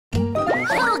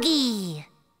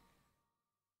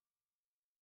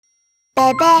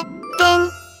贝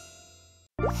丁。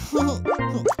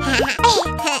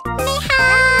你好，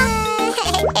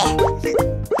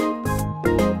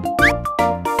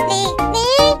你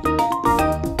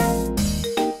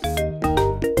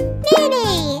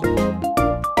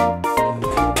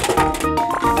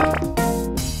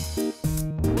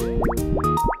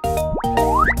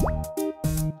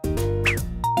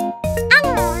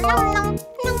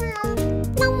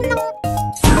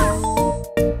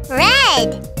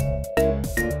，Red.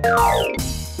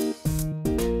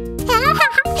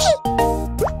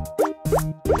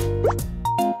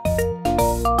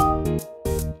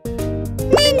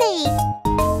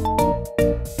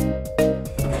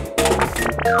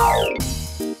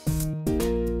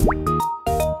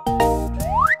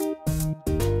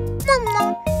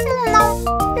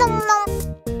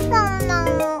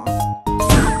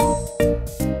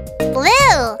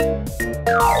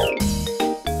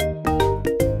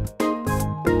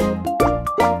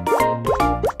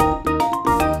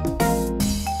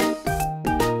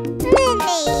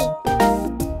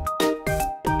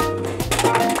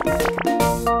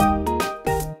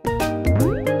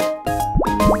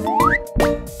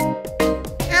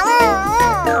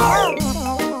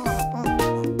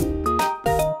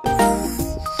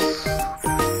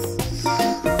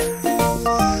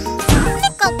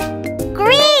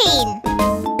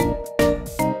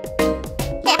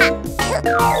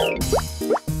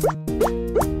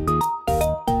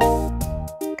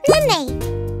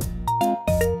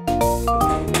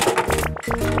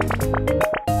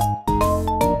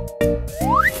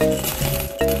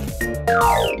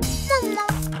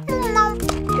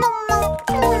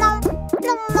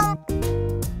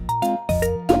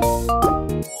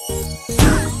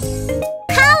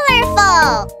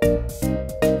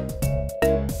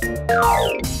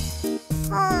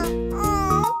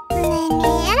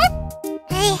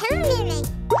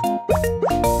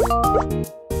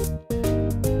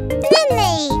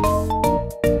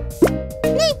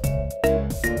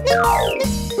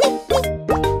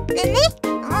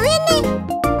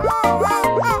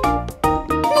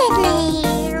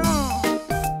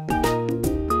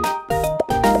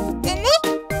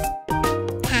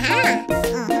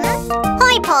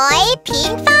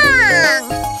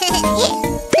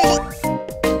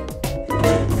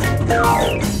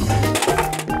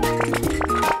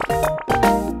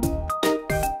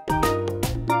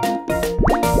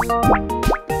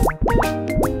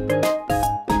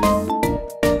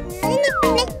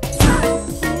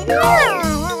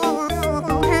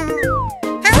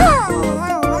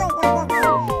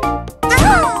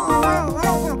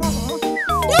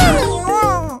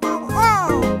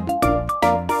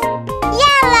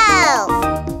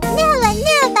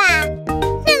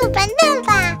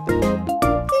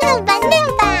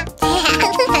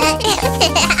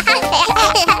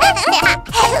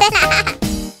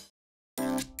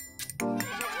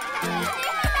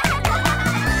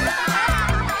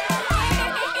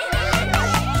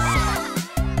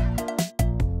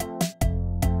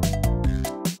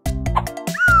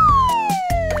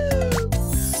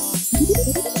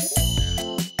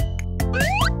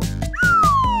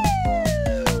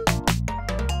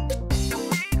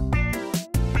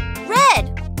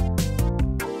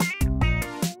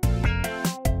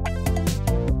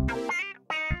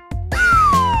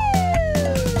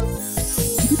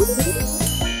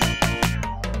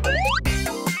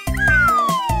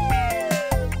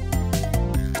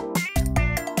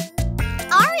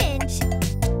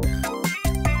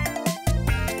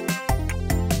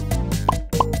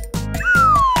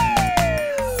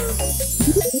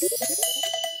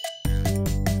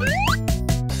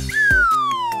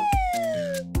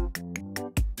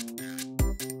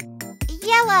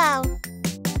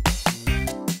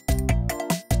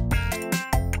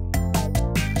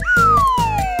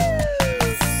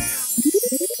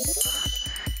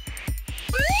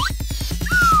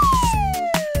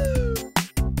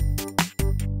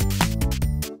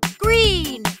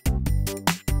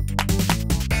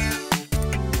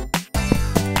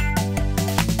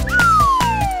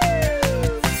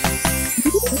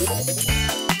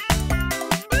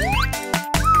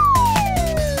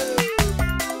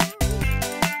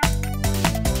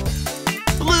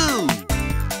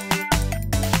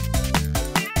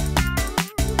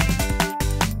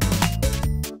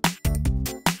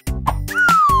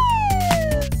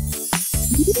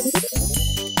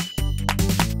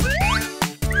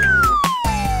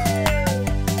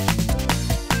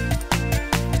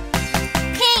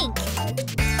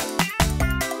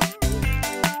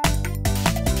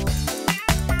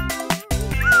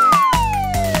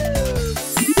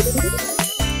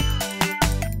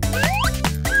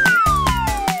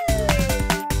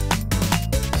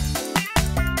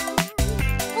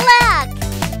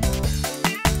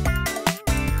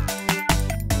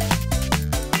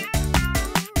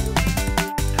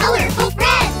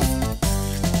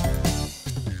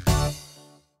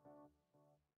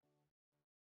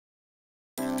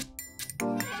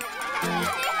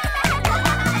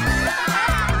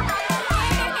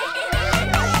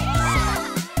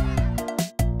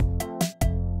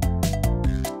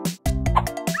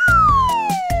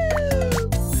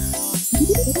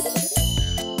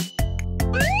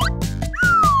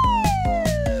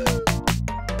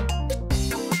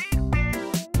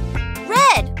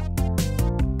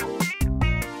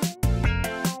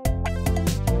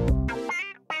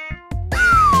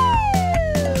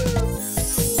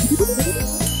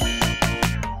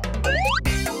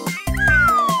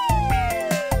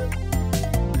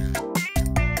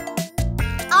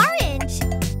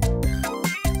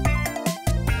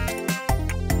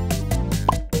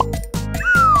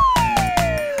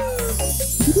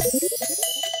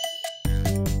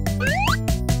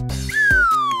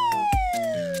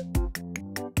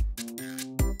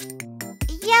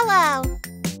 yellow.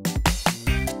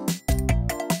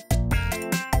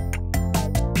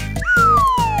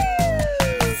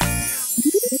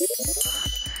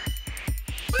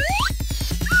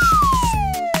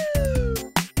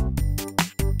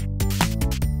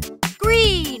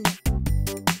 Green.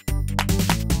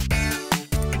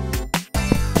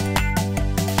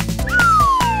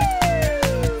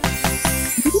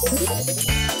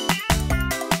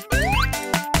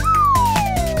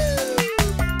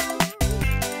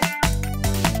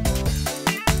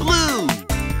 Blue.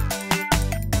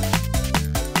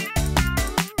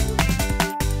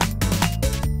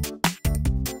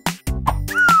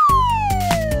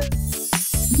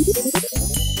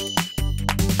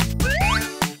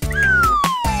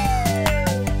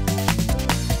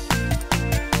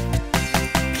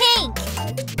 Pink.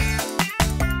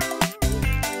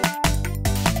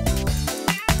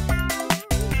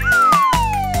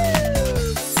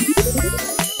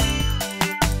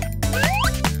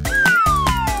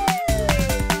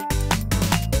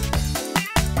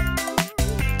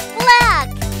 Black.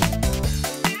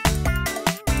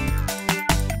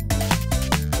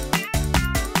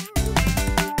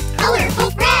 Colorful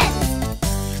friends.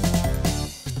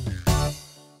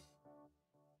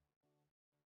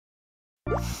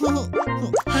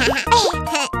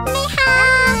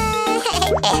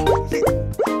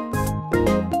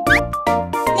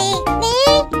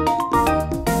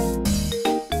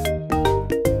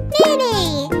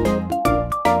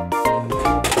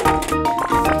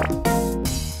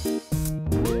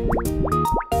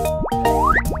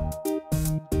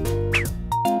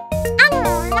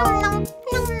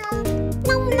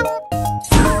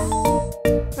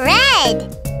 Red.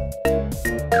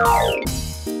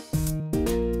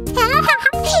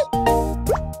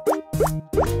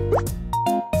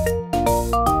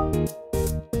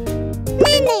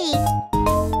 Lily.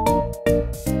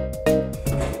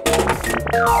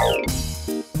 Blue. Lily.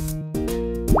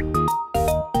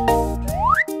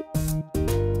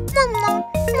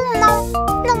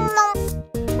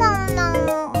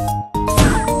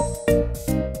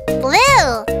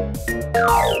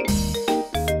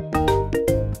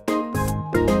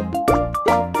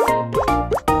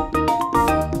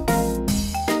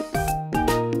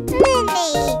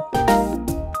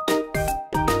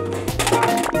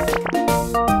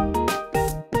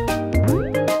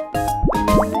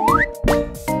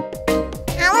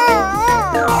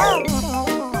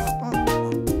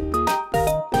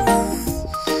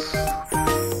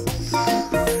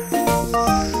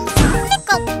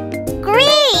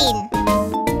 Green.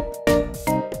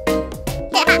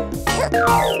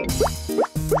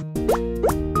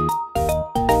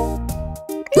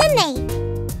 Lily.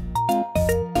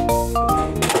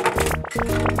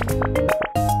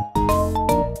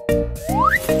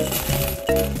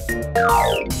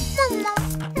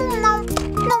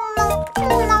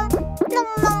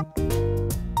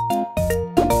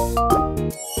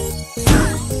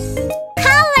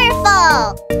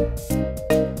 Colorful.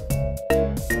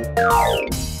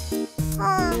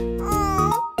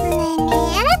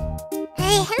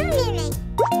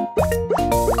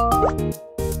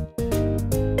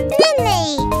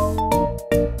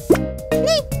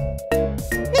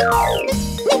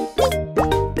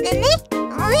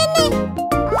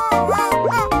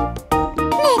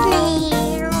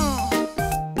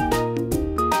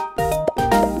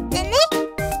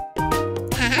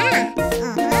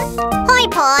 Poi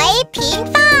poi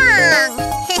Pinkfong.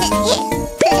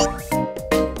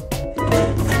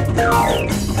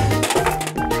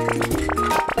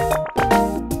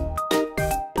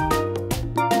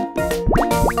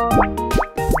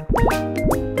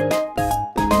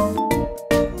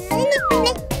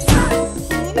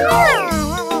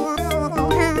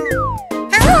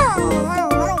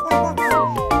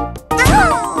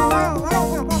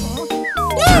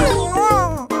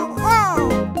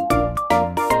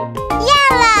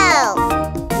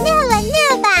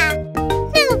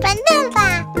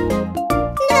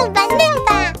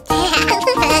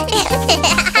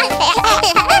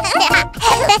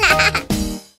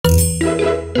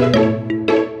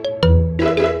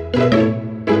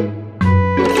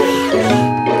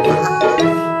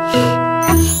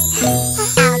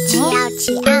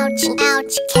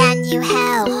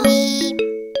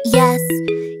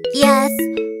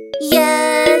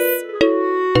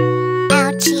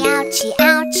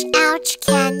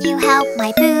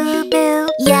 my Boo Boo.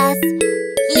 Yes,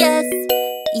 yes,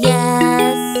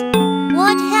 yes.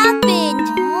 What happened?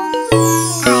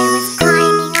 I was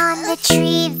climbing on the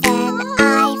tree, then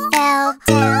I fell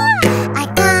down. I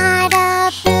got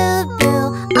a boo-boo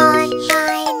on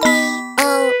my knee.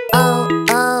 Oh, oh,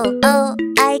 oh, oh,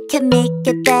 I can make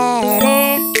it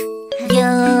better.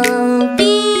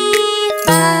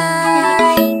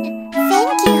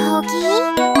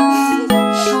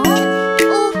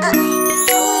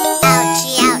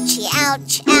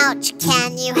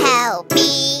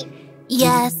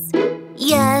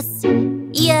 Yes,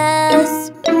 yes.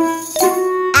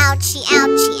 Ouchie,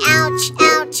 ouchie, ouch,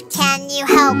 ouch. Can you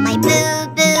help my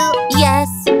boo-boo? Yes,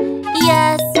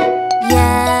 yes,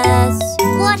 yes.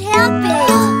 What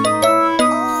happened?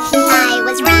 I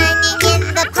was running in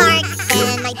the park,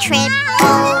 then I tripped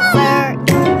over.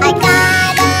 I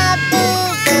got a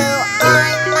boo-boo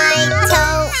on my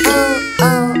toe. Oh,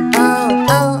 oh, oh,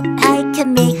 oh, I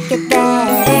can make it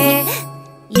better.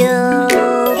 You'll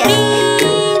be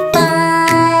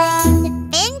fine.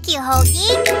 Thank you, Hogi.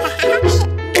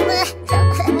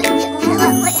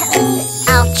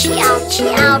 Ouchie,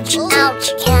 ouchie, ouch, ouch.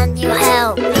 Can you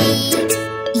help me?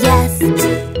 Yes,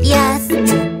 yes,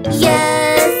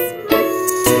 yes.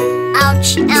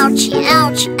 Ouchie, ouchie,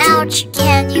 ouch, ouch.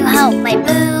 Can you help my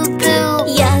boo-boo?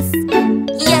 Yes,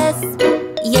 yes,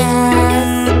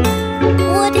 yes.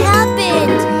 What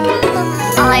happened?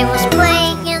 I was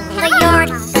playing in the yard,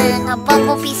 then a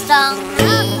bumblebee stung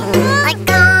me. I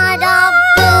got a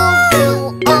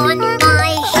boo-boo on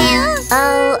my hand.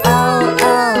 Oh, oh,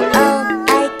 oh, oh,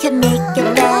 I can make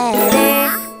it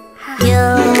better.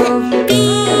 You'll be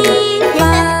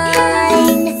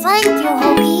fine. Thank you,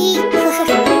 Hogi.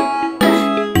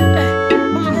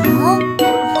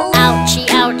 Ouchie,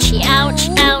 ouchie, ouch,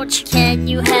 ouch. Can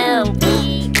you help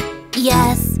me?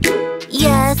 Yes,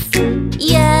 yes,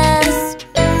 yes.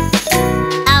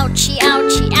 Ouchie,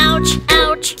 ouchie, ouch,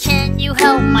 ouch. Can you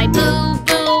help my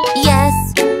boo-boo? Yes,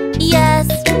 yes,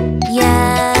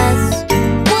 yes.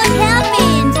 What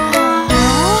happened?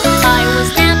 I was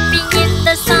napping in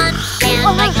the sun,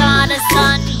 and I got a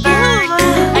sunburn.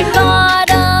 I got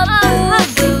a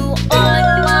boo-boo on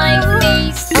my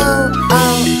face. Oh,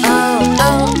 oh, oh,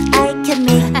 oh, I can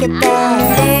make it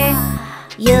better.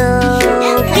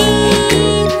 You'll be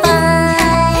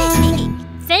fine.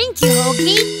 Thank you,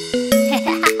 Hogi.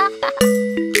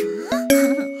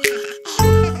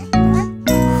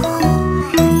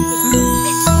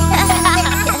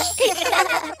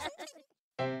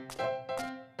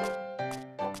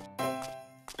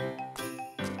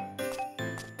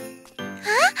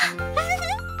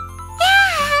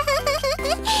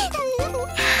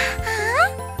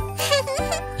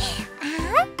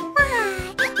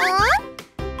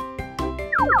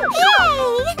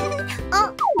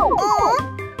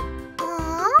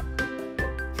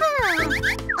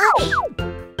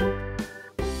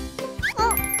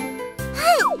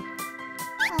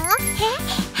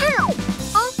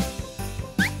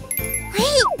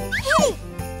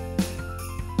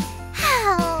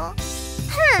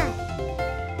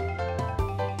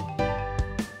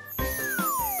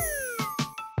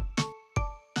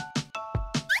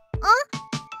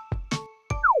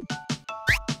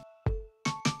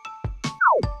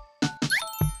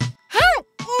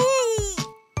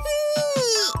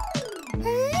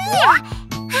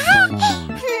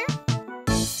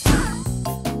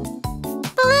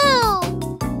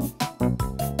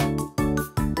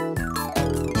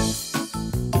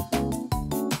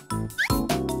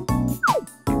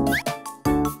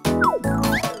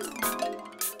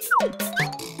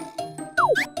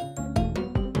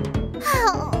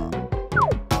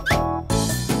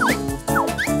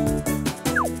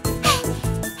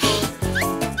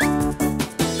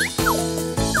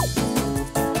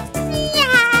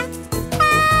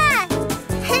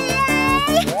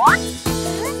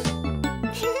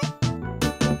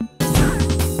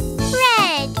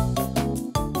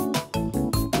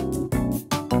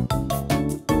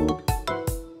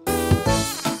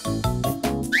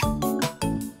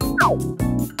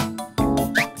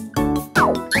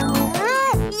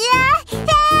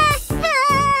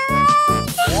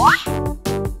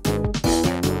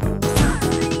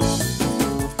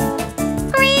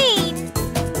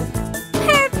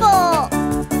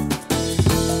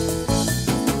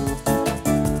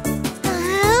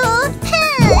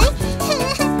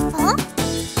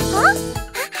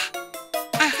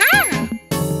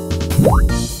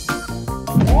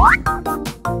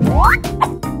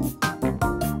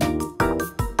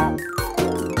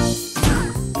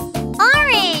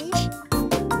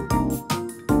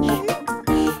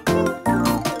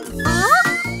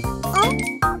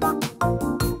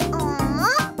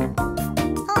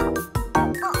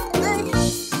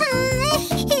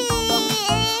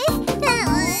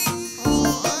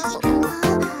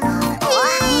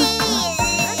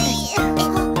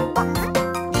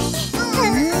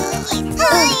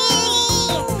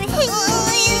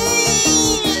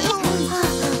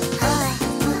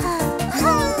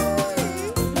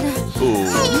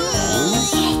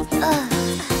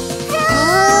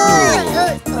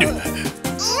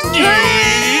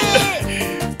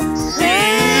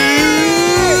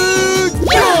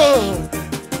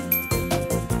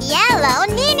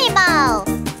 Ninimo!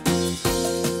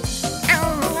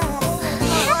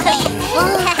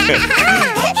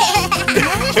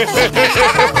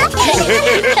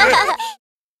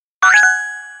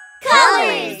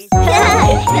 Colors!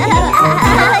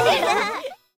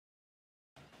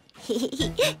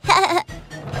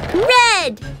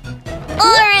 Red!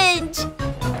 Orange!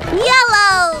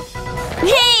 Yellow!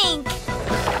 Pink!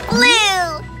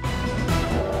 Blue!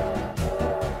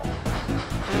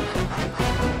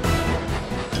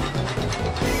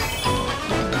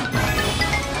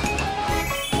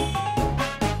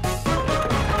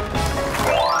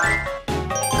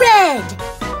 Red!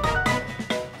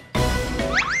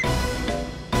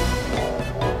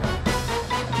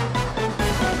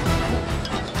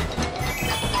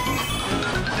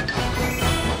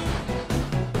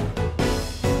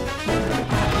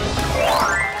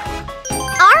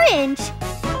 Orange!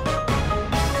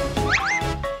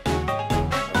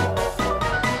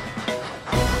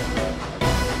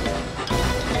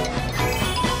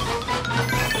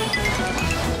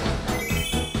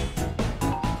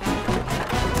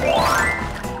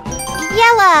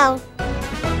 Yellow!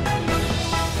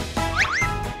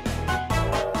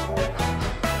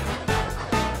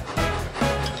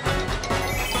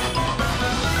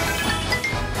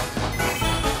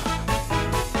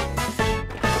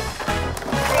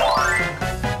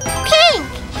 Pink!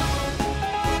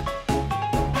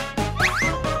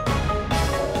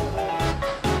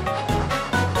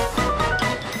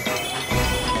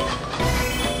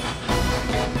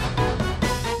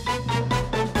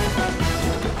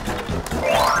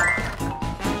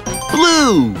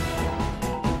 Blue!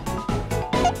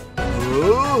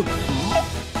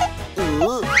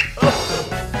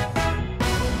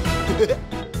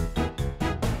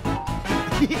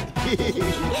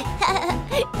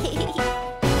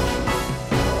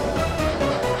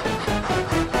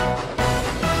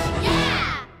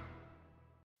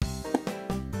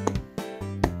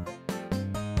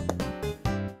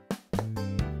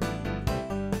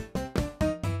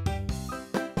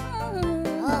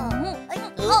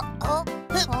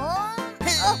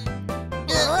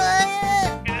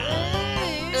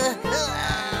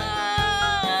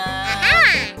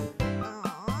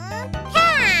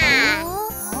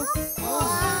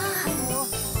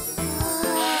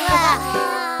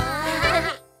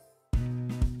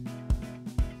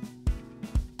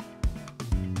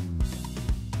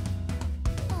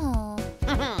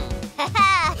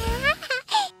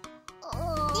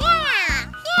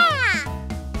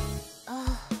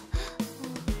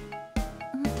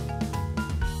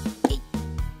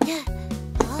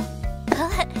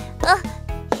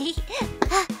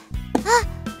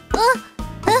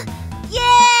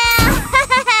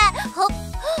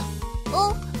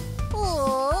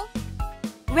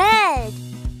 Red!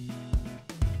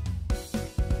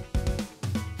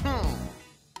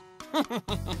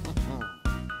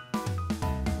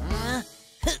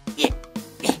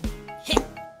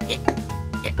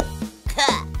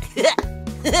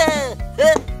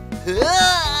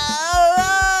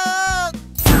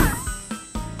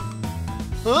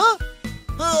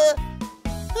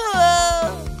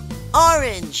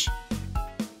 Orange!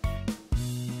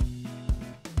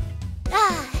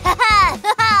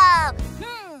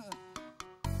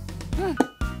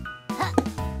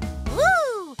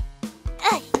 Woo!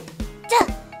 Duh!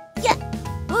 Yeah!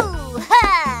 Woo! Ha!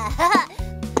 Ha!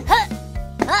 Ha!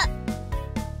 Ha!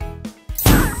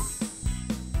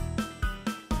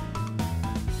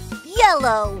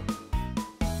 Yellow!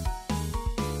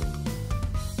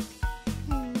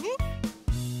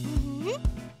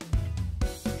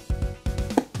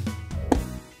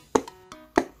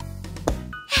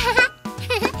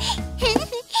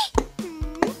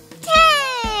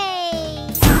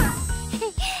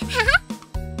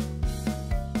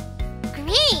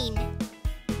 Green.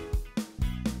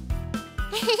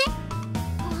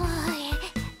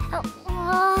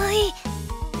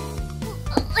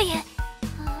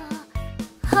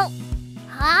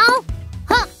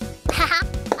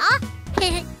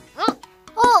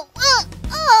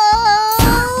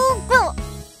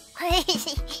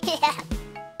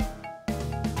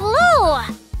 Blue.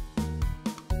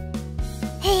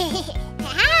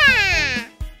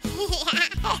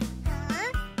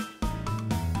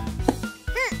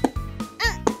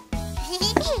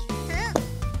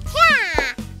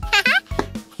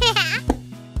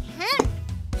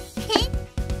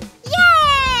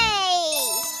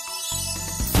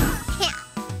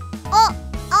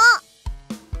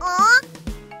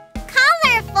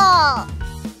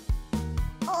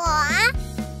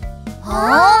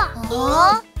 Huh?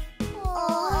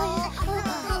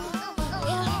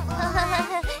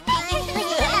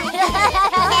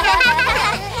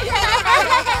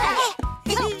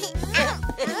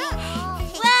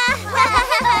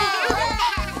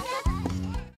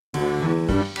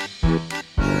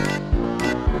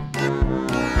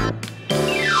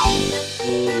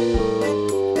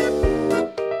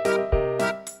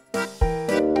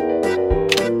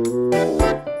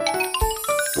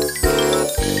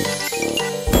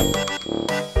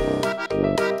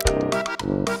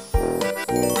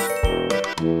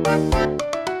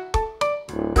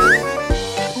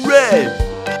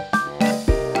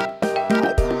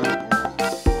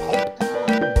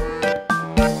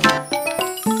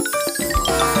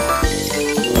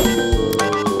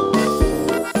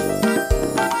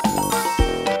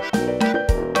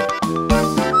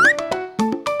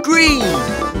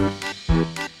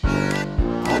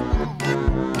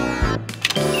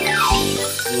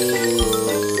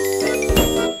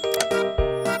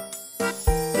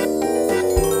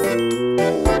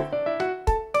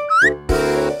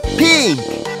 Pink.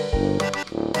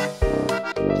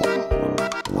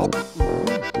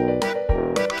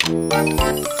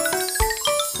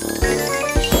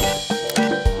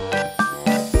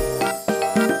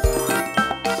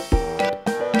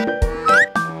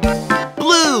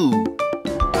 Blue.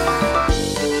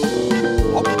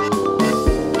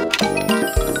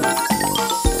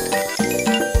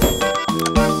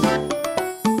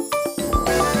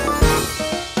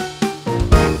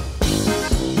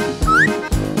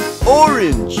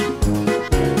 Orange.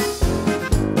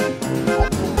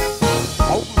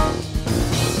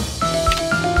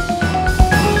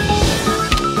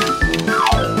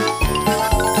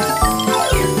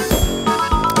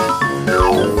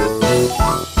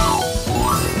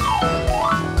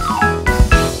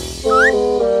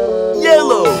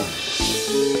 Yellow.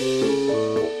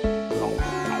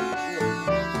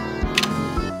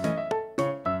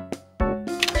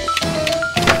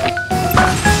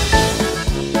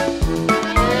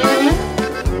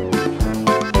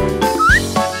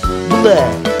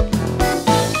 Black.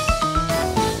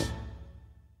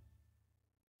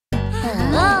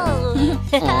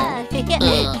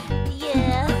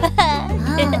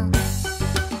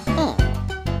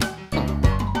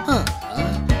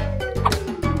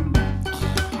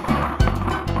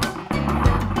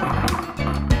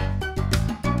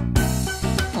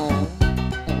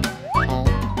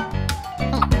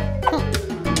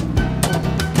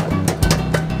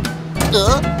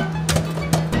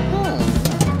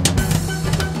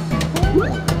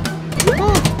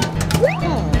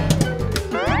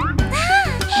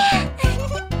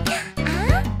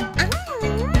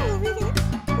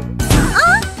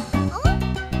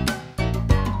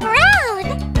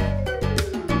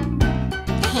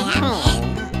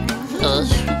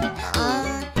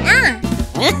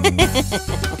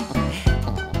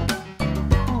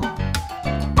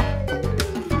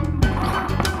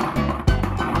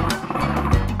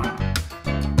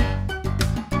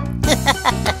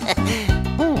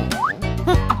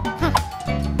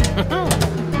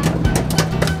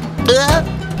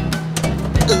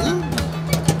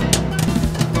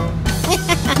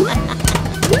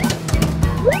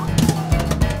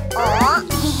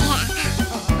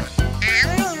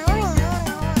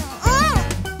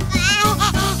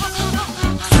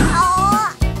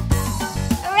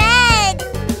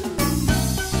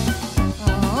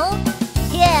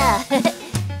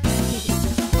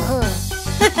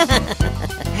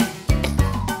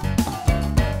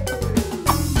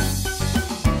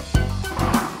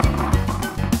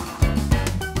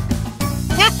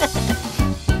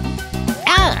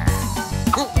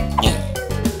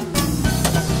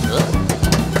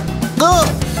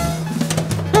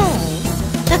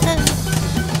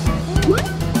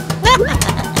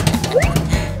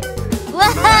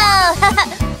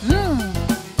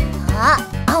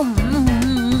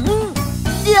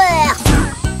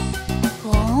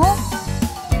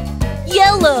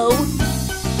 Yellow.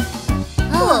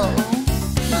 Oh.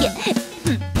 Yeah.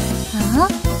 Huh?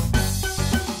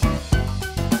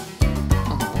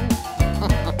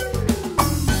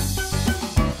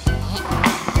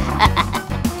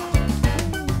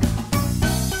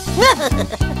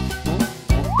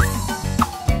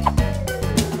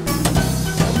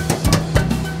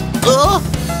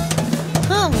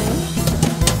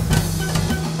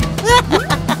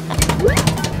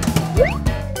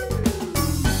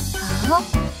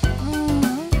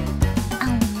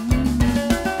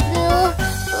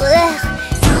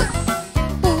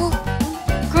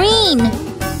 Green.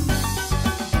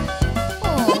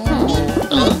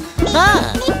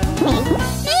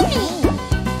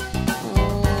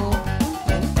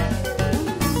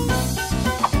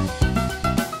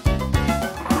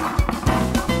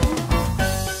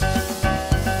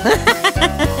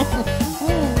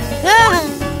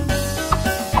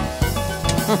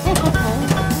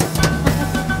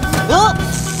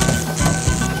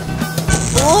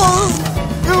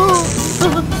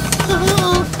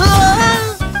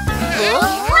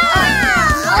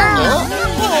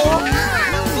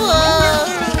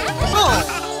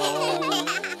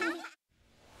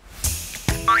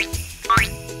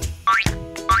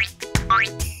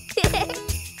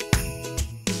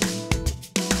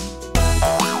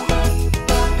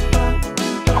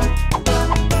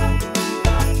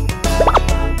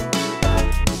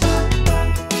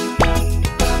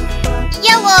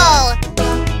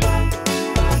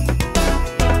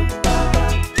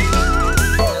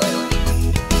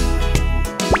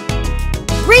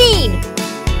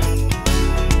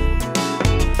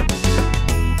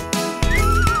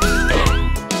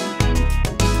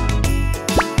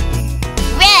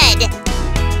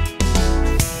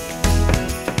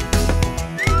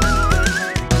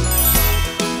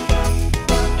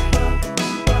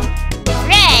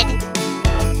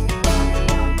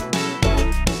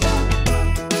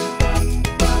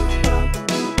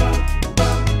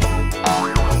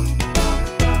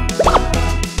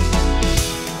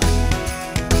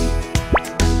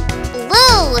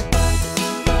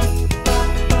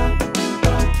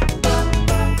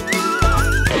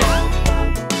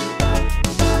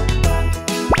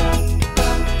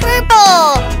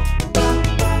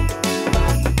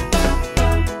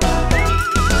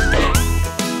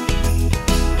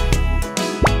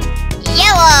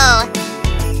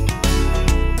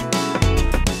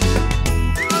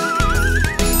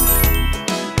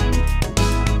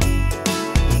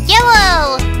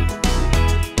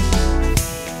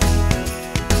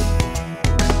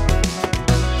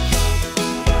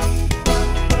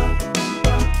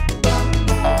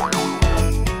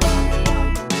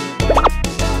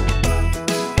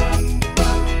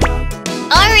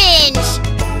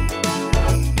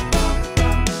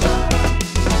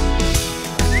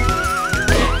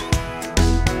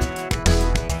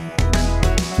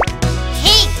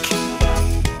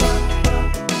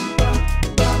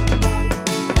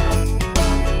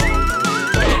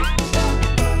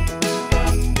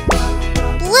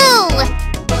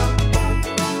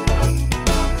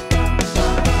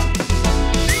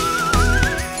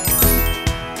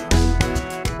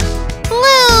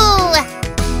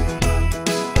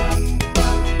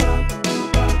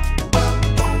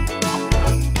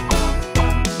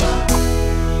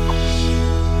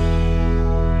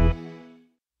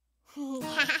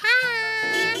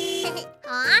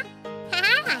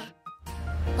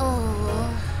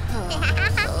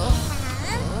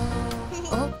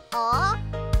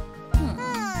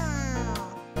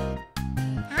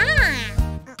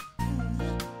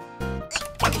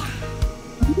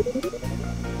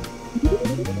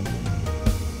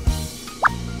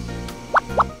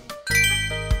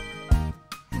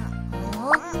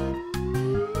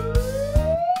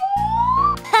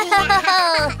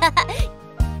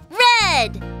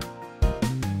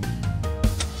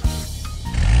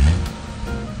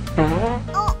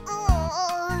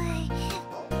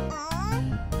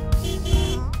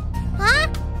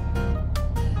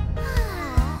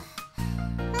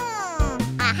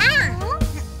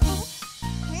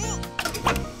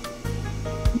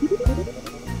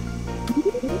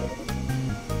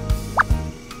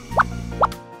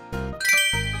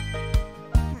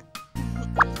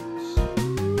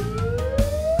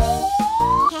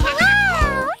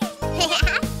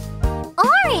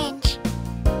 Orange.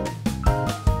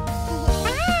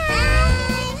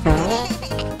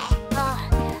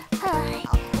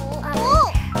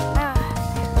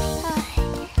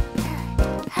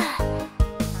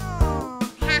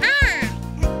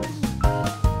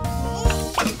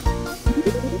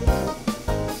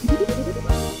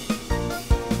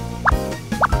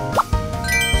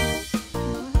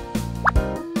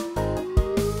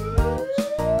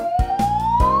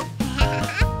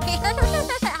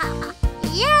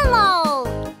 Yellow.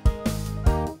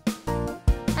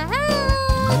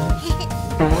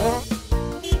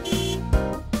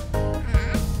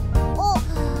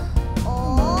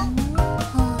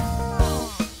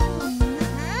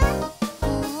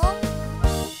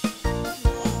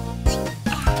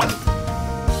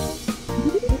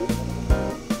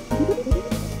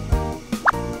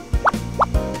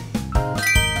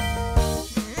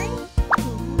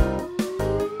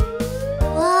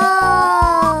 Whoa!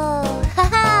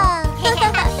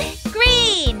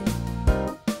 Green.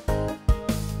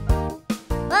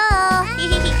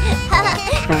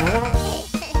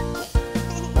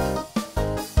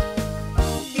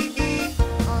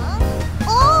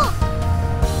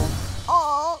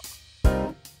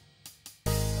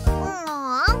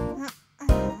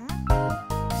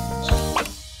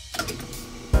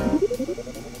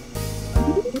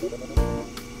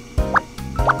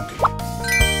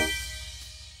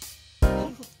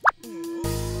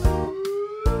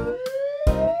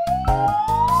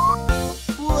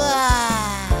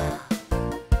 Wow!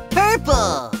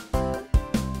 Purple!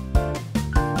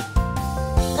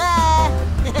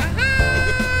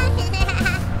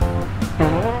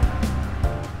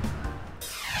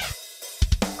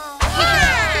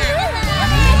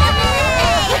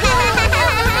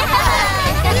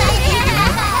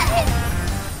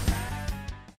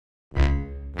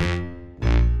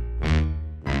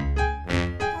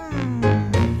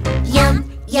 Yum,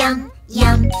 yum,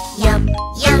 yum, yum,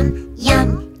 yum,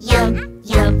 yum, yum,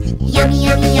 yum, yummy,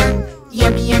 yummy, yum,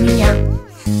 yummy, yummy, yum.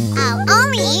 I'll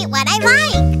only eat what I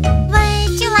like.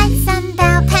 Would you like some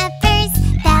bell peppers?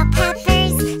 Bell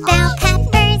peppers, bell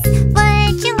peppers.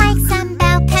 Would you like some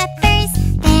bell peppers?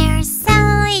 They're so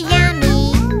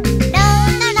yummy. No,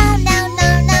 no, no, no, no,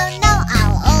 no, no.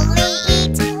 I'll only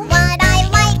eat what I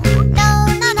like. No,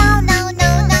 no, no, no, no,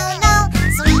 no, no.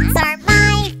 Sweets are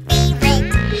my favorite.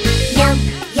 Yum,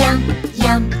 yum,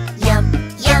 yum, yum,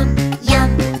 yum, yum,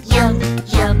 yum,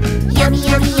 yum, yummy,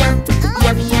 yummy, yum,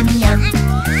 yummy, yummy, yum.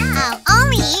 I'll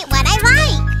only eat what I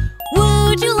like.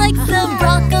 Would you like some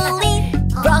broccoli?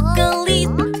 Broccoli,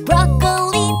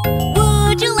 broccoli.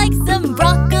 Would you like some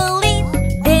broccoli?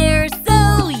 They're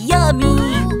so yummy.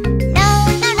 No,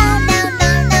 no, no, no, no,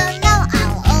 no, no.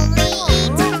 I'll only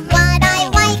eat what I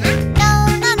like. No,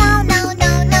 no, no, no,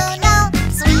 no, no, no.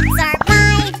 Sweets are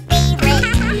my favorite.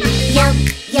 Yum,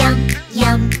 yum,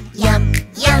 yum, yum,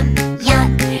 yum,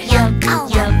 yum, yum,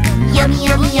 yum, yummy,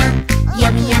 yummy, yum,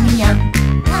 yummy, yummy, yum.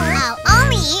 I'll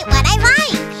only eat what I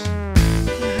like.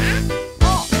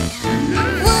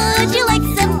 Would you like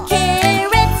some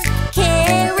carrots?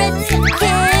 Carrots,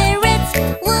 carrots.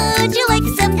 Would you like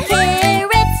some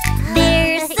carrots?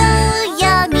 They're so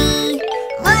yummy.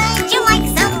 Would you like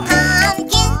some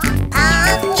pumpkin?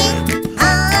 Pumpkin,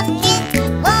 pumpkin.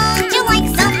 Would you like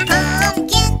some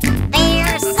pumpkin?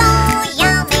 They're so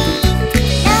yummy.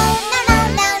 No, no, no,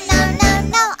 no, no, no,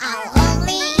 no. I'll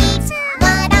only eat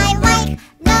what I like.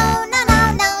 No, no, no,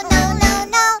 no, no, no,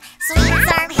 no. Sweets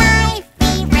are my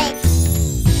favorite.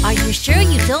 Are you sure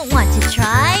you don't want to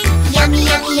try? Yummy,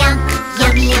 yummy, yum.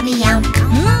 Yummy, yummy, yum.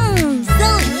 Mmm, so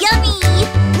yummy.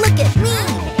 Look at me.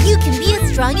 You can be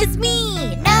as strong as me.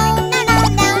 No, no, no,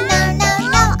 no, no, no,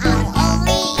 no. I'll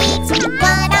only eat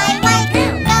what I like.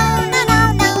 No, no, no,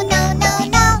 no, no, no,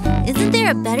 no. Isn't there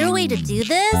a better way to do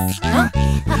this? Would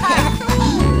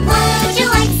you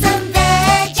like some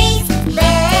veggies?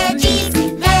 Veggies,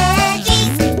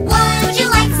 veggies. Would you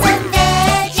like some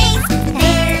veggies?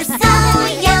 They're so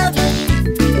yummy.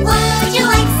 Would you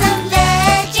like some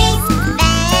veggies?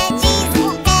 Veggies,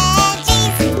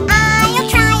 veggies. I'll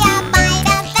try a bite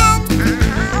of them.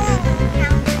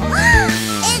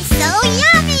 It's so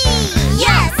yummy.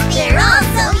 Yes, they're all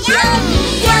so yummy.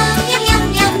 Yum, yum, yum,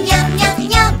 yum, yum, yum,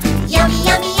 yum. Yummy,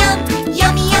 yummy, yum.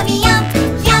 Yummy, yummy, yum.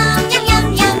 Yum, yum,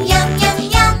 yum,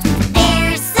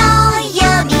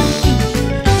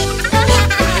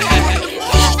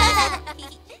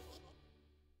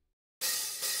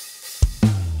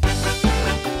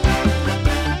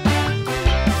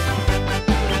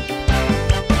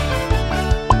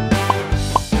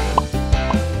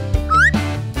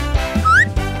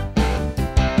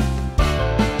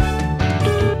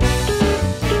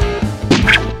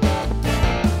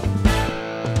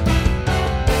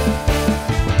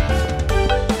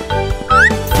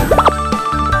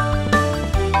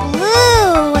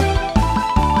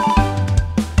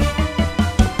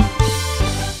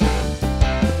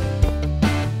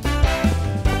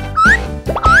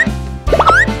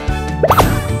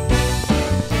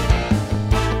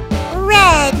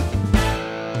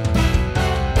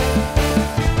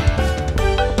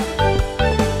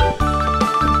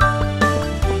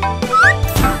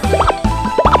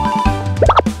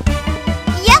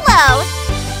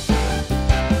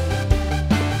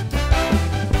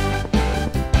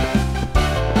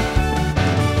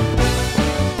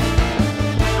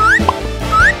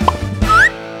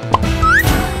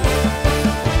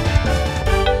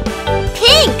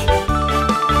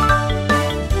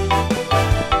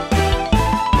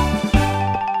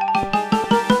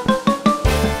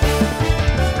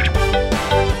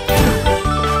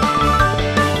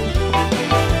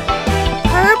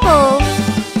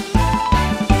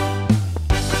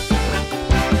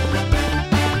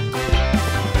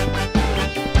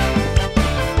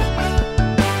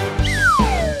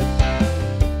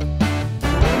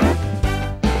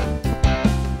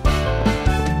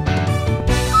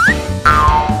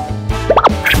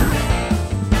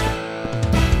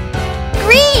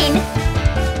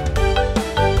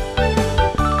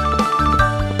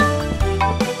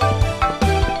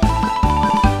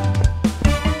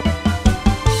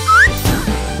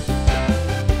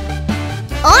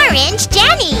 Orange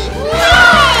Jeni!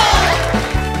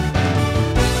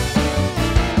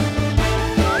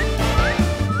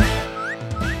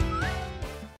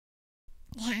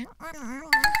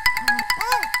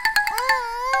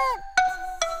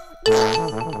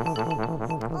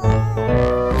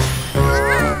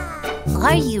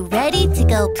 Are you ready to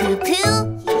go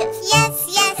poo-poo? Yes,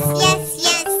 yes, yes,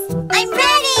 yes! I'm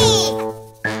ready!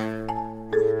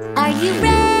 Are you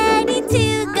ready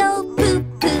to go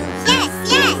poo-poo?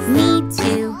 Yes, yes! Me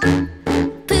too.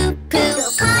 Poo-poo. Go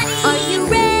potty! Are you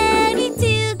ready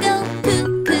to go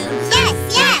poo-poo? Yes,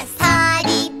 yes!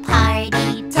 Potty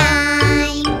party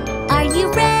time! Are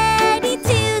you ready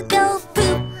to go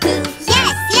poo-poo?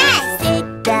 Yes, yes!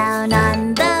 Sit down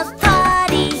on the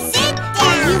potty. Sit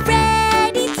Are you down!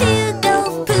 ready to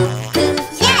go poo-poo?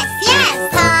 Yes, yes!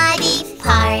 Potty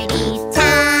party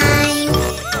time!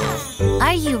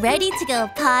 Are you ready to go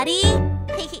potty?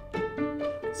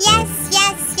 Yes,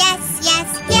 yes, yes,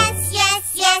 yes, yes, yes,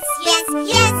 yes, yes,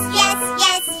 yes, yes,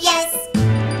 yes, yes.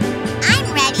 I'm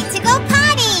ready to go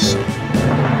potty.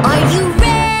 Are you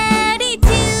ready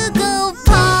to go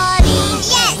potty?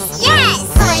 Yes, yes.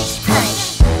 Push, push,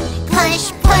 push,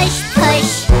 push,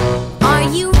 push. Are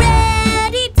you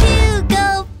ready to go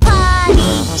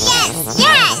potty? Yes,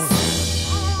 yes.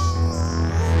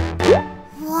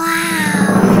 Wow.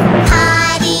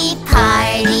 Potty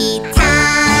party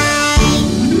time.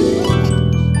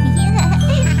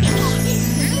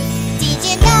 Did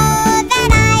you know that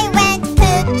I went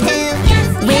poo-poo?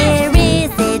 Where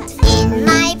is it? In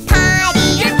my potty.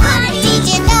 Your potty. Did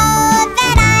you know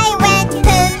that I went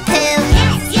poo-poo?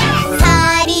 Yes, yes.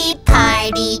 Potty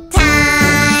party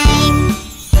time.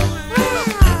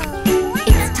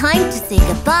 It's time to say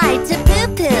goodbye to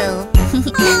poo-poo.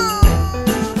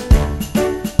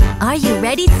 Are you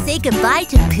ready to say goodbye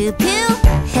to poo-poo?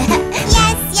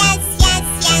 Yes, yes, yes,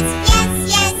 yes, yes,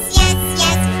 yes, yes,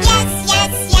 yes, yes,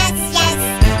 yes, yes, yes.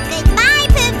 Goodbye,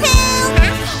 poo-poo.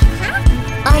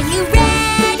 Are you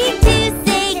ready to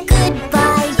say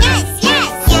goodbye? Yes,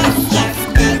 yes, yes, yes.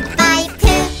 Goodbye,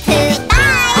 poo-poo.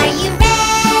 Bye. Are you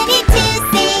ready to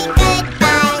say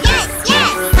goodbye? Yes,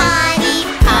 yes. Potty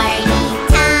party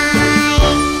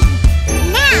time.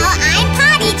 Now I'm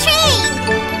potty trained.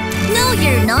 No,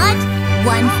 you're not.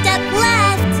 One step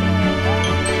left.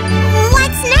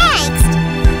 What's next?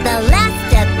 The last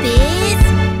step is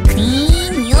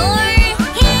clean your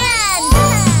hands.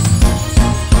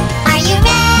 Are you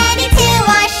ready to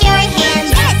wash your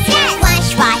hands? Yes, yes. Wash,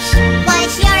 wash,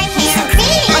 wash your hands. So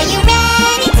clean. Are you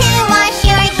ready to wash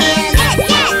your hands? Yes,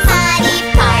 yes. Potty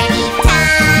party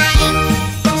time.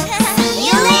 See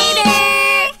you later.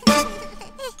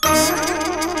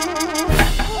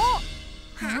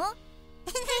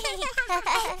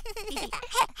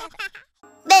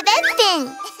 Bebe fin.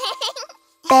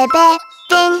 Bebe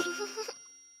fin.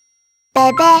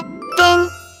 Bebe fin.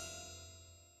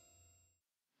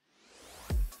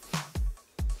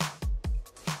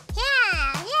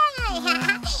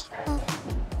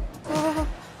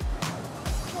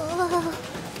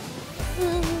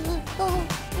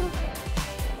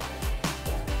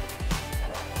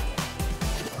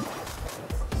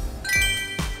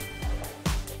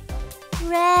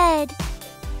 Red.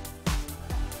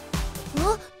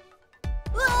 Huh?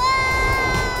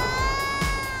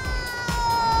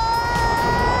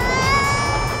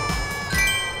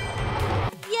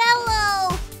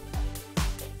 Yellow.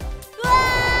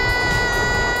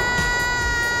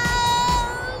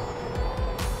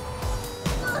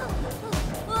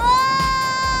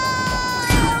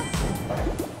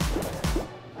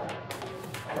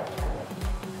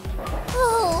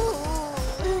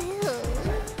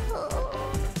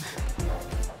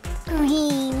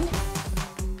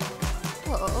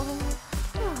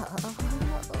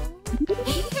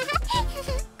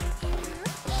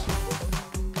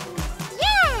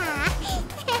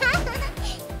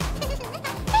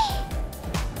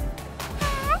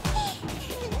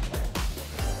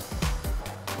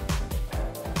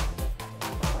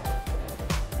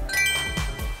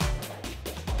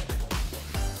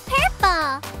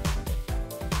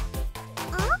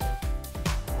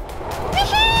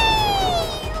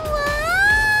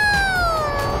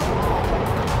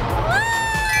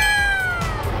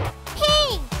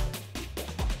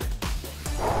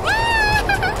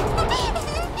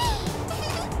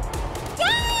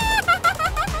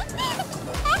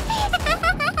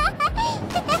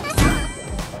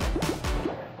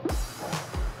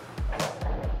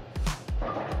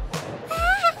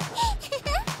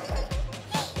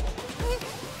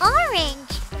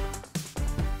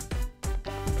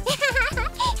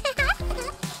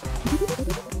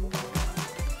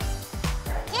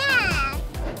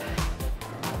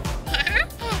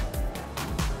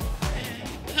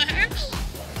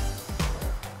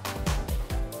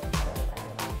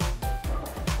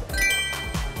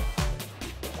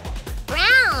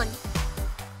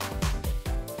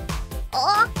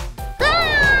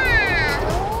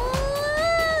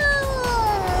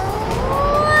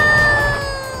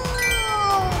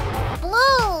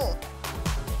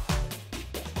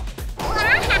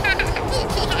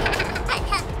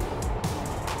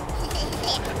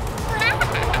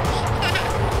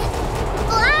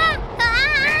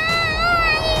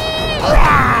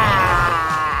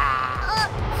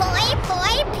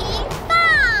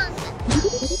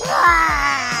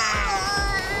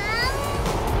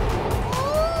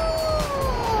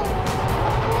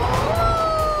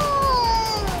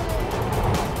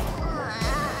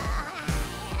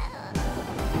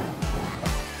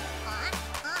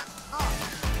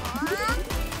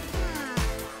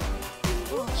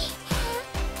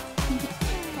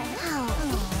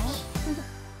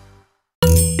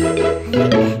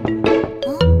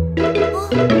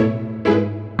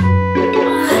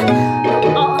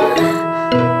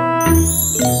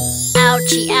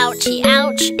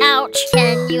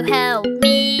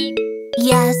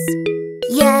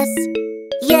 Yes,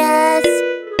 yes.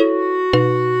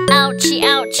 Ouchie,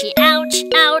 ouchie, ouch,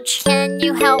 ouch. Can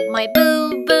you help my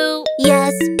Boo Boo?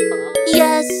 Yes,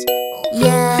 yes,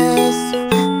 yes.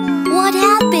 What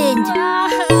happened?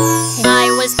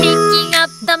 I was picking up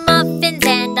the muffins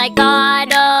and I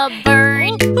got a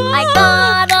burn. I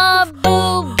got a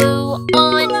Boo Boo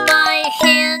on my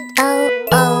hand. Oh,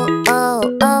 oh,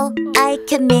 oh, oh, I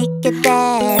can make it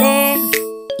better.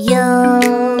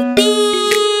 You'll be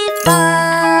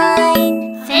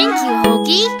fine. Thank you,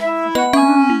 Hogi.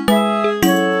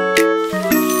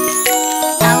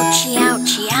 Ouchie,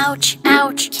 ouchie, ouch,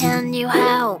 ouch. Can you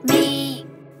help me?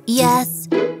 Yes,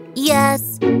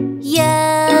 yes,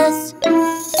 yes.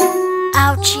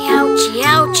 Ouchie, ouchie,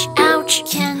 ouch, ouch.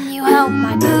 Can you help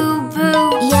my Boo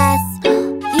Boo? Yes,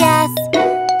 yes,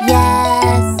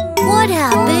 yes. What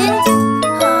happened?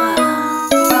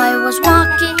 I was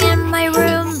walking in my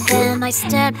room, then I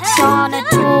stepped on a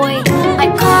toy. I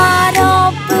caught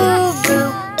a Boo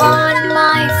Boo on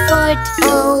my foot.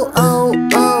 Oh, oh,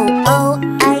 oh, oh,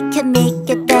 I can make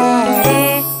it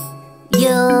better.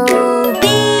 You'll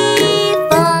be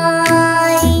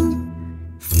fine.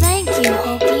 Thank you,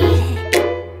 Hogi.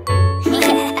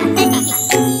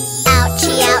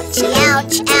 Ouchie, ouchie,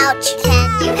 ouch, ouch. Can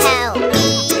you help me?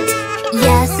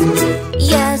 Yes,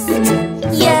 yes,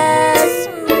 yes.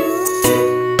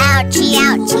 Ouchie,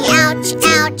 ouchie, ouch,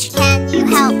 ouch. Can you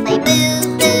help my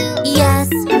Boo Boo? Yes,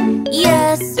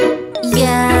 yes,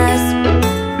 yes.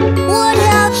 What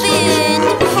happened?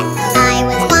 I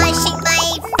was washing my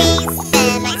face,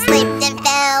 then I slipped and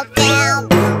fell down.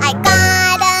 I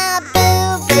got a Boo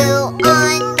Boo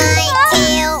on my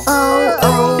tail. Oh,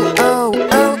 oh, oh,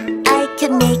 oh, I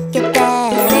can make it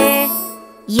better.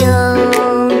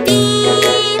 You'll be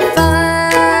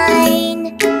fine.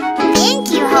 Thank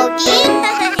you, Hogi.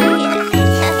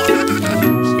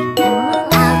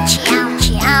 Ouchie,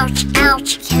 ouchie, ouch,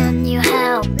 ouch. Can you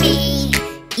help me?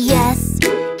 Yes,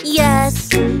 yes,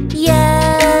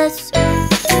 yes.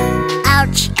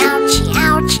 Ouchie, ouchie,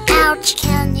 ouch, ouch.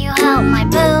 Can you help my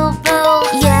Boo Boo?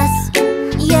 Yes,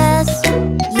 yes,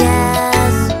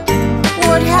 yes.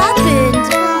 What happened?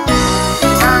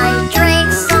 I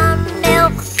drank some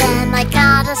milk, then I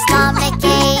got a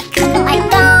stomachache. I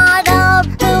got a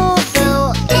Boo Boo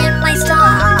in my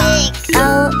stomach.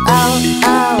 Oh, oh,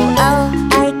 oh, oh,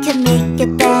 I can make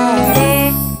it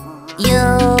better.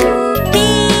 You'll be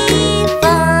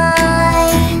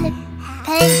fine.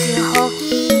 Thank you,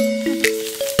 Hogi.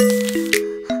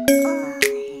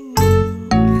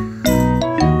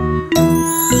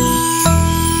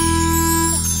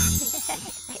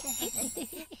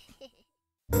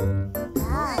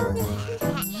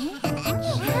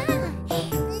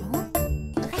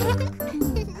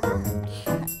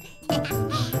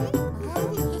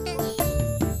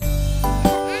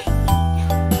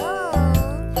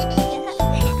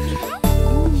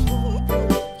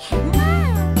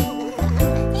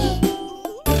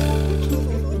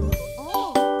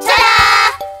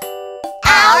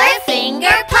 Our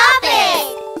finger puppet.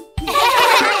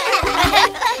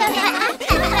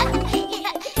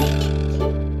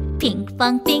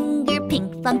 Pinkfong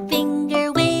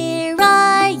finger, where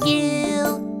are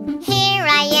you? Here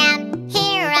I am,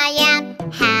 here I am.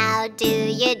 How do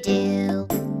you do?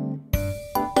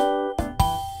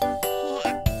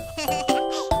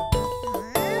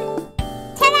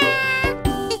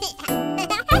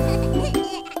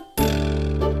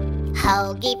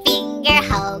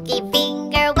 Hogi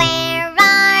finger, where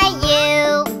are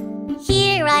you?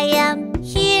 Here I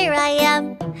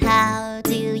am, how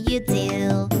do you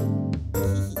do?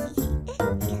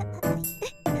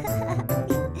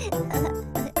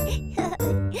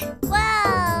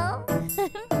 Wow!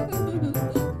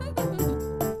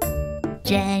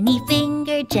 Jeni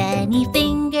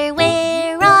finger,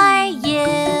 where are you?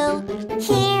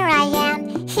 Here I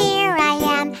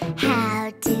am.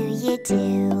 How do you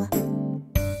do?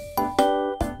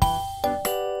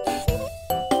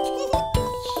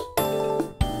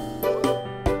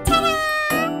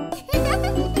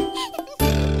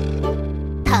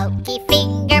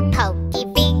 Pokey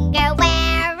finger,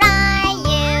 where are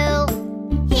you?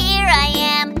 Here I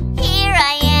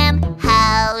am,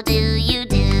 how do you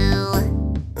do?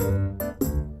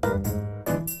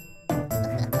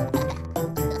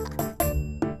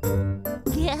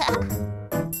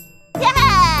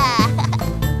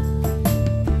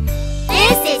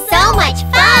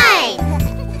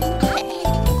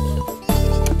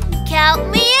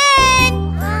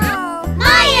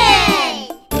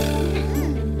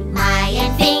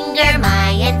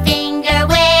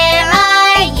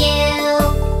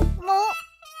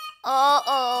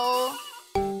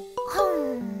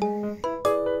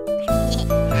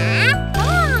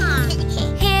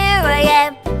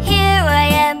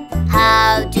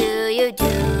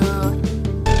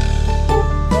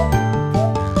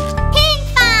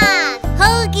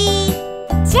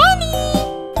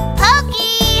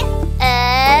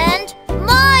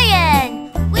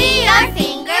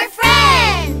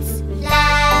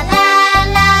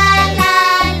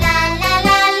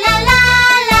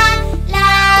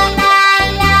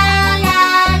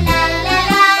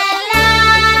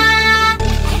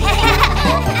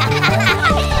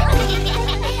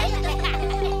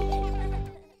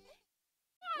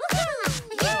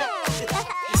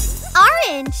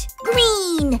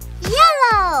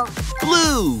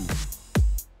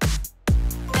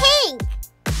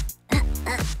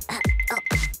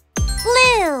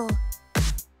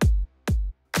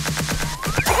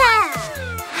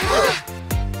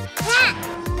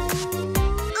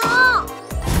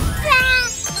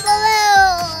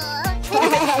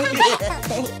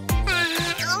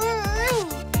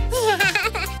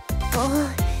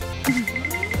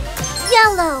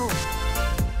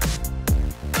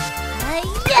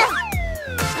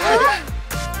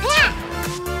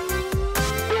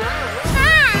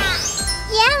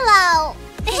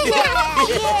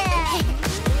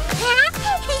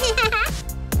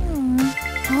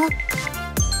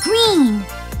 Green.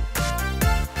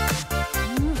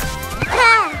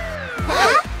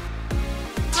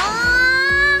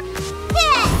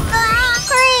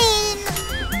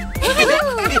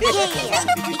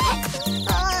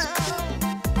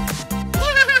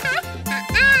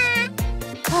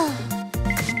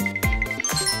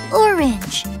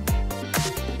 Orange.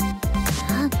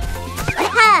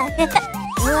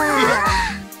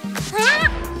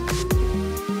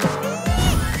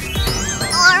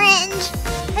 Orange.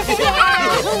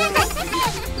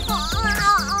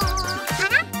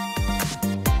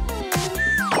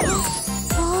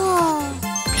 Oh,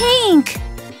 pink.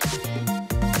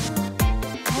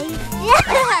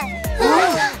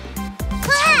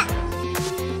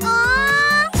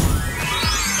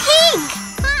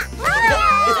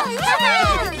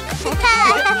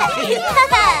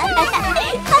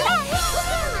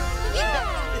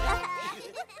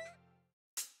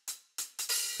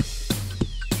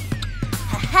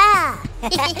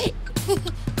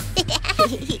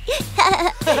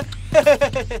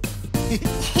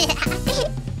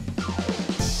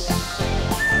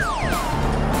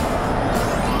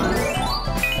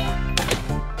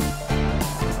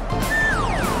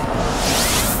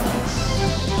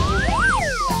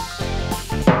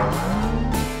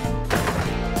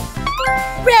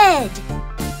 Red.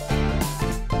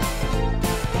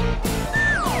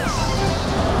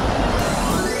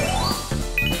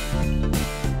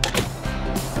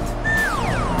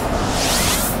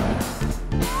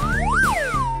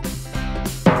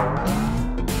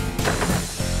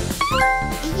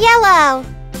 Yellow.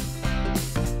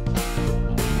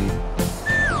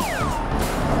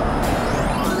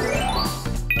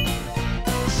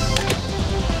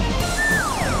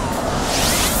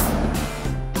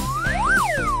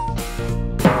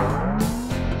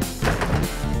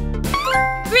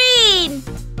 Green.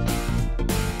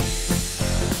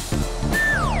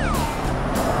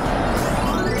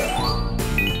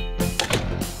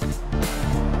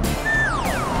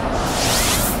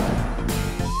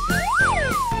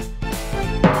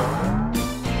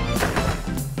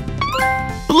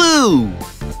 Blue.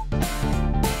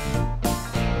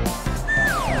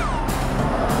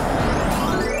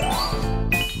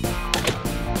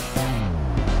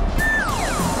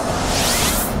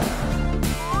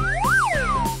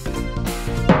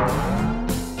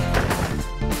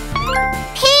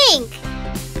 Pink.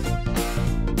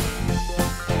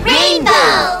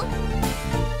 Rainbow.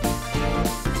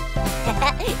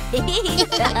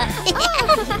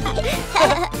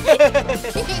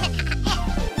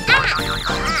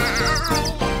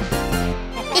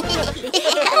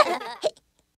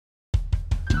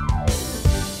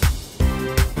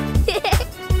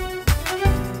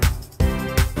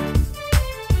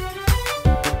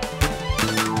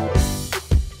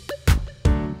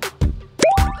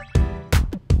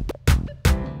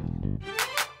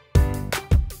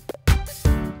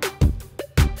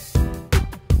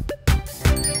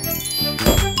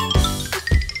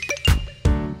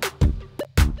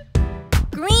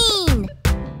 Green.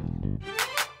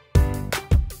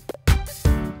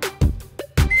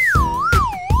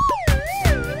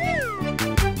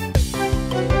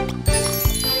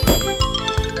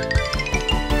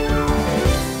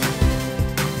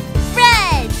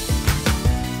 Red.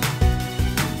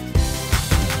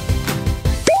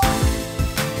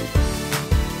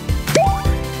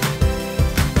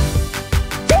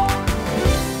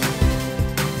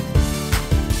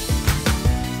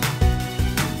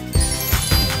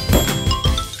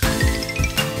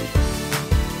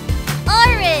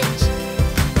 Orange.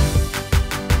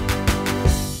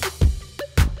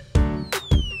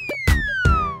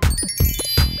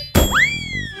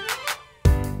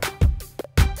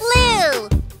 Blue.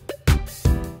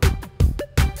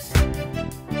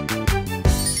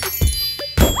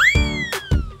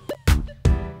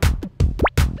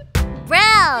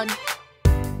 Brown.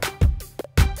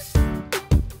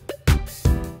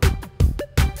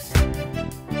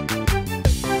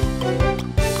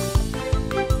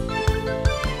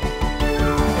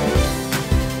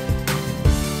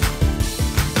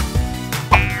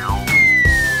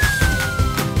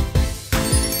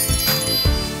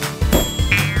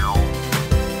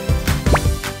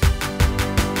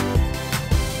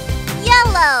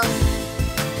 Yellow.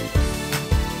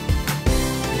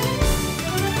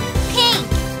 Pink.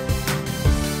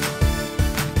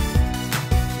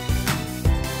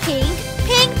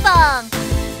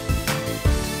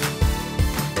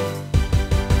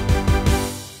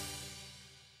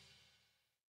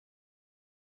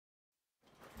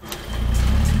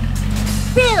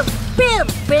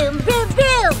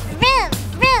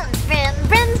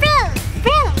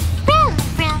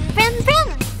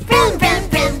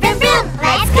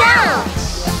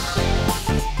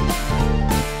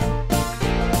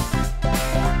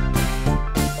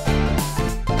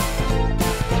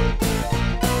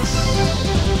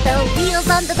 The wheels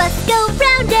on the bus go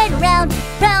round and round,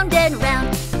 round and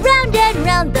round, round and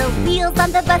round. The wheels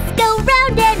on the bus go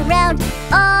round and round,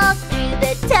 all through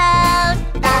the town.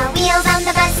 The wheels on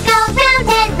the bus go round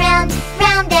and round,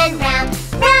 round and round,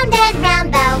 round and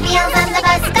round. The wheels on the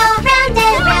bus go round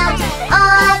and round,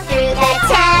 all through the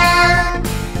town.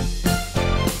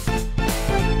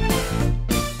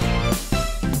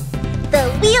 The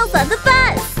wheels on the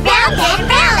bus, Round and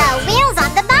round. The wheels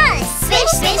on the bus.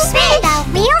 Swish, swish, swish. The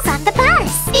wheels on the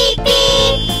bus. Beep,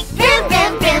 beep. Vroom,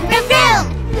 vroom, vroom, vroom, vroom.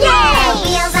 Yay! The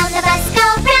wheels on the bus go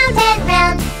round and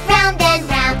round, round and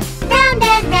round, round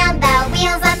and round. The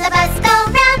wheels on the bus go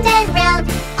round and round,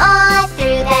 all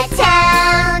through the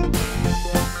town.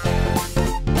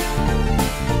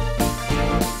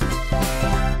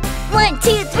 One,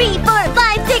 two, three, 4,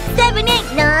 5, 6, 7,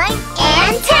 8, 9,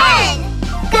 And 10.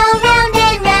 Go round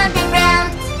and round and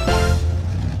round.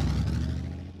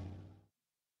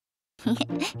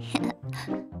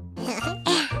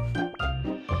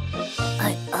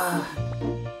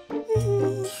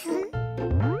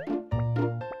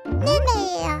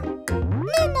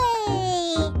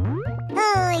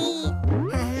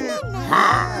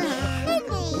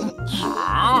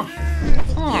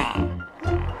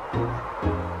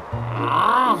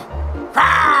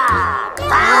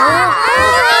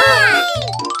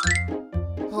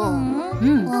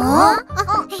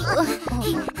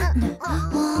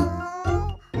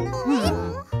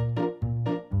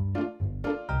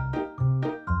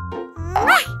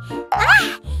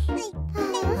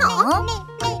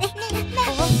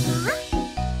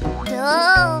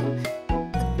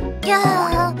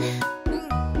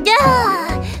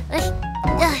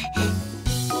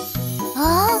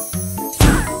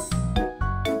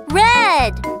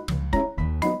 Red!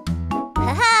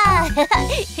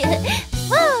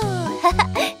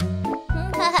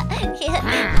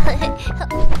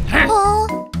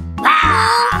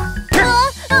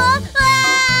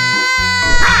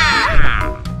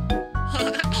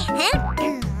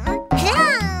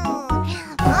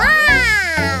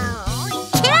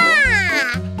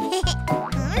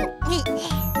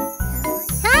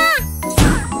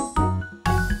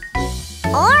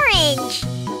 Orange.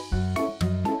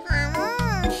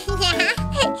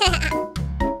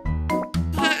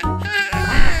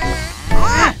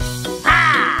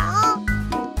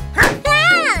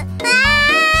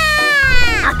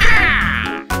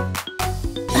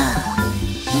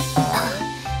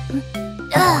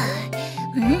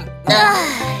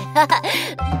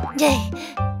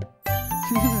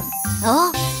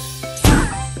 Oh?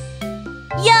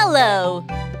 Yellow!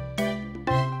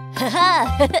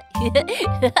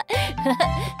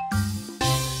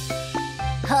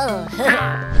 Oh.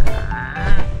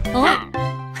 Oh.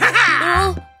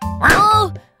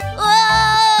 Oh.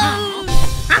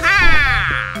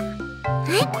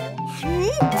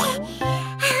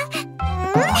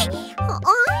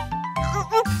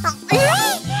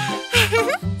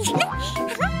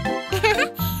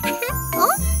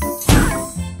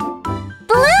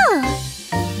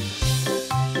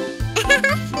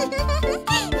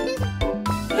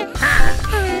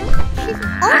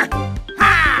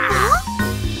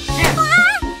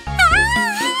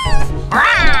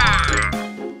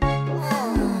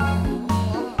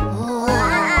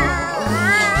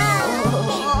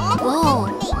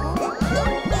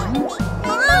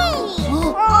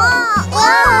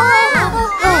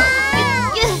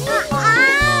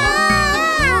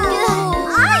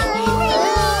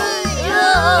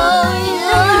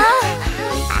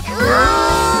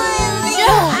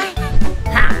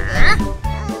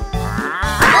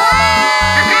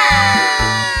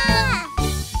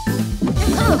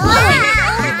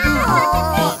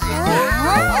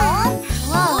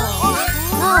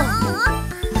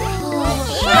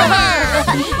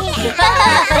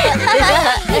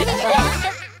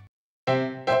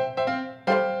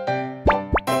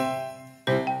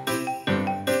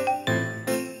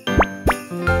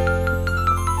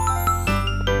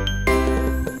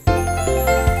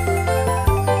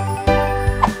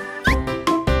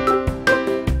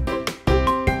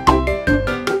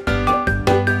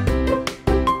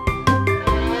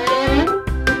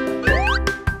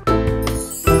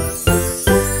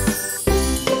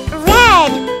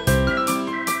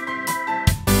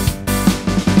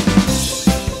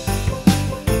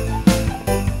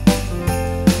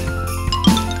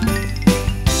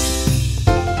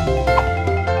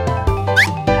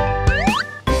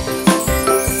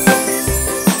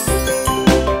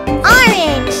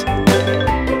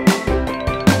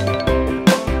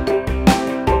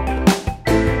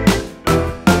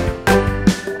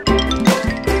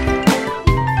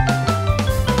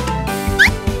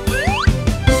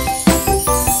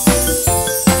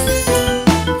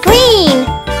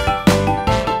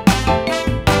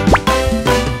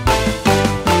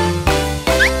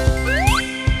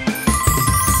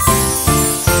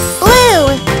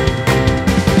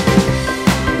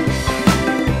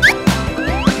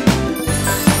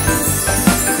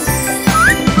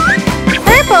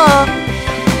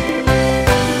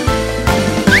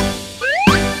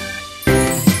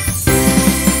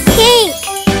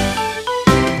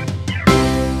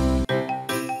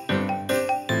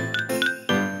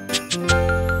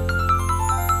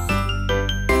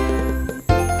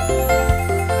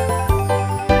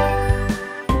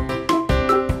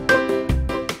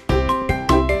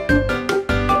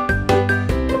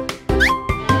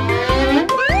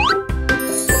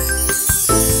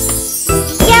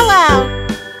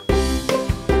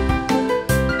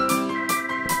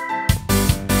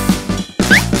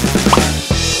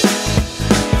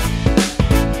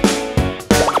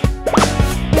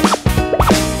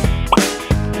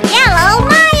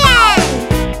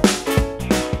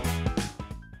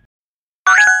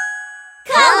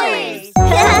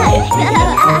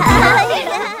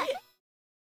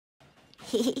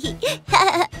 Red,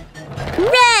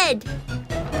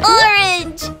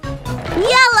 orange,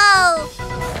 yellow,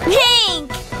 pink,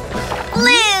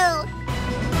 blue.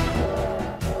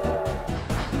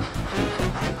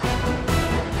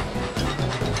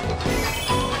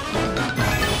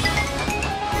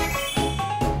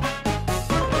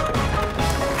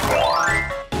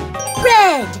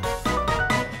 Red.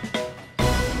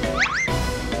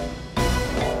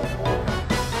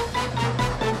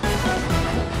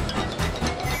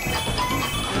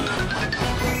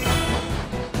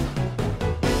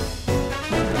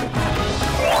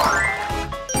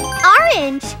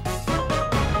 Orange.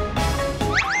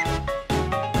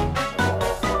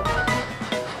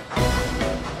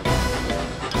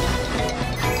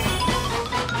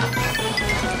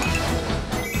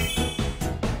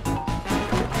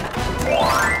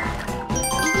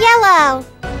 Yellow.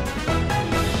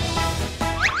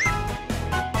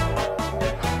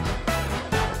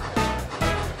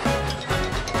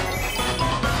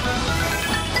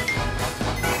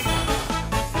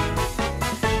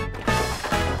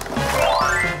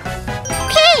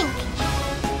 Pink.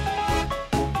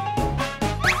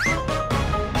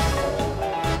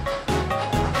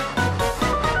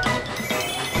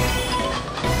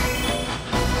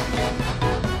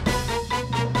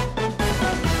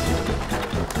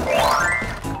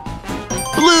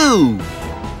 Blue.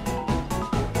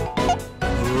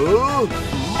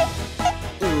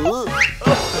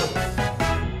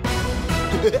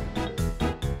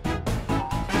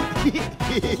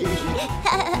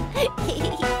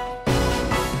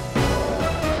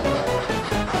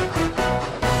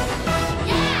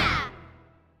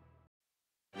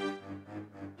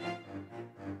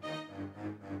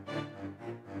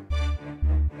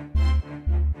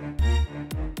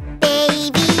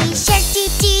 Baby shark doo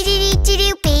doo doo doo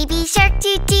doo. Baby shark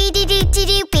doo doo doo doo doo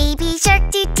doo. Baby shark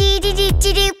doo doo doo doo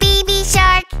doo doo. Baby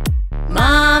shark.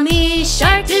 Mommy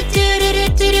shark doo doo doo doo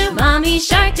doo doo. Mommy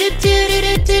shark doo doo doo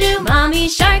doo doo doo. Mommy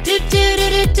shark doo doo doo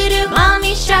doo doo doo.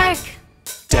 Mommy shark.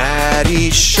 Daddy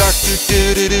shark doo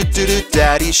doo doo doo doo doo.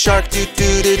 Daddy shark doo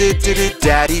doo doo doo doo doo.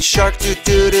 Daddy shark doo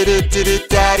doo doo doo doo doo.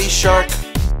 Daddy shark.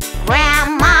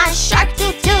 Grandma shark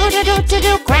doo doo doo doo doo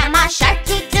doo. Grandma shark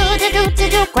doo doo doo doo doo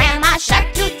doo. Grandma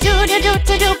shark doo doo doo doo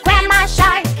doo doo. Grandma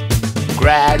shark.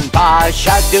 Grandpa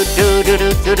shark doo doo doo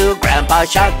doo doo doo. Grandpa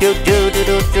shark doo doo doo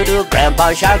doo doo doo.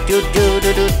 Grandpa shark doo doo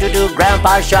doo doo doo doo.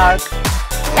 Grandpa shark.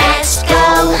 Let's go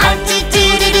hunt doo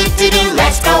doo doo doo doo doo.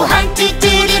 Let's go hunt doo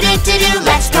doo doo doo doo doo.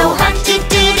 Let's go hunt doo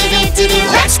doo doo doo doo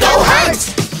doo. Let's go hunt.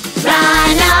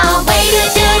 Run away doo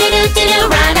doo doo doo doo doo.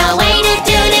 Run away doo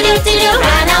doo doo doo doo doo.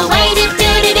 Run away doo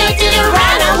doo doo doo doo doo.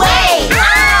 Run away.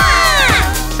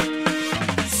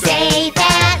 Safe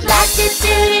at last doo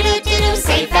doo doo doo doo doo.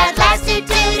 Safe at last doo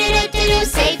doo doo doo doo doo.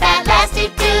 Safe at last doo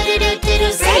doo doo doo doo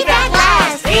doo. Safe at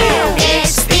last.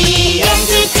 It's the end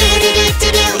doo doo doo doo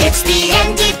doo doo. It's the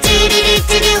end doo doo doo doo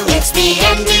doo doo. It's the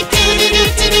end doo doo doo doo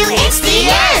doo doo. It's the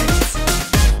end.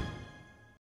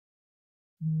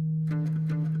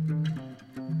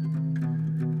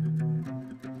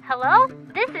 Hello?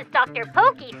 This is Dr.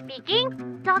 Pokey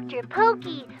speaking. Dr.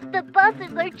 Pokey, the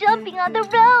buses are jumping on the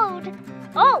road.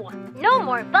 Oh, no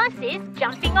more buses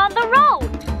jumping on the road.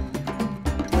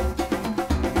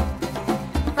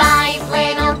 5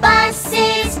 little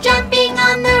buses jumping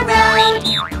on the road.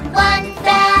 One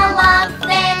fell off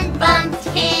and bumped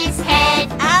his head.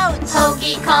 Ouch!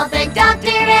 Hogi called the doctor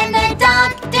and the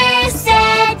doctor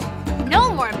said,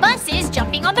 No more buses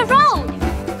jumping on the road.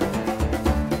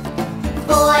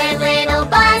 4 little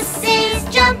buses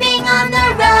jumping on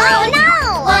the road. Oh no!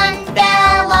 One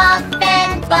fell off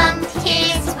and bumped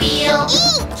his wheel.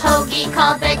 Hogi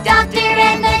called the doctor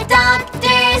and the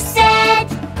doctor said,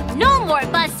 No more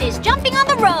buses jumping on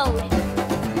the road.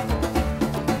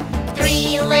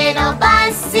 3 little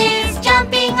buses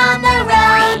jumping on the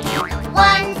road.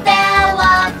 One fell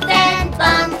off and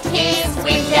bumped his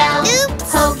window. Oops!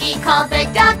 Hogi called the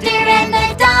doctor and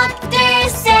the doctor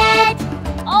said,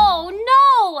 Oh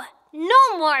no!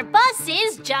 No more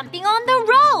buses jumping on the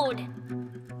road.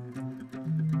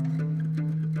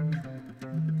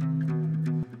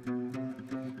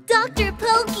 Dr.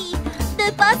 Pokey,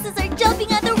 the buses are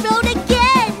jumping on the road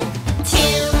again. 2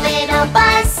 little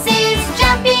buses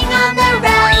jumping on the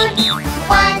road.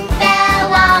 One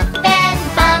fell off and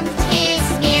bumped his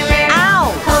mirror.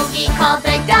 Ow! Hogi called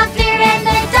the doctor and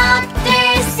the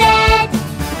doctor said,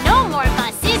 No more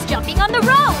buses jumping on the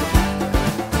road.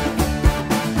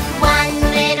 1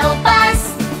 little bus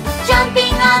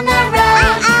jumping on the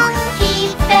road.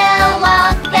 He fell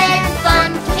off and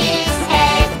bumped his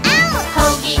head.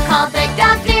 Hogi called the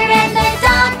doctor and the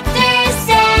doctor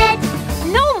said,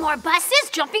 No more buses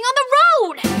jumping on the road.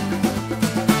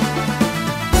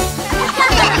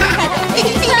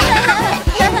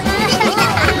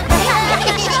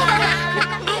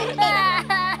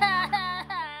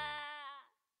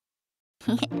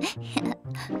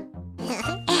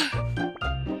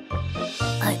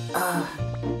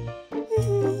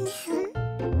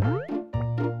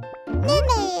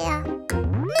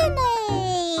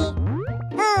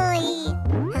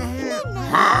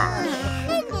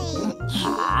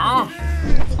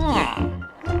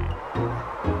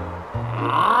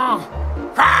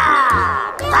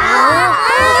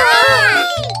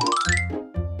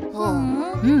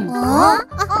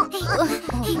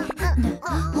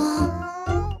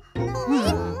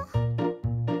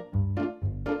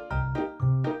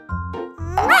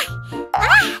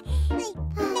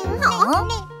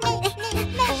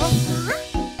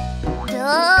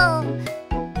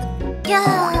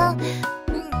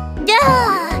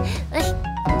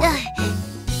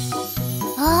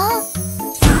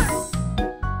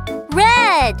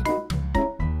 Red!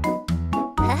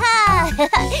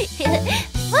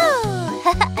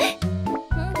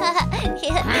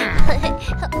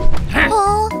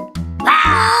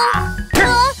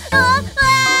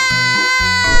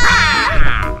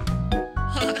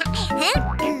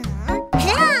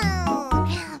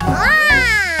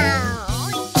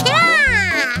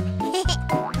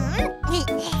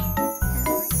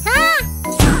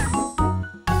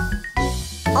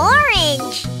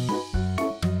 Orange!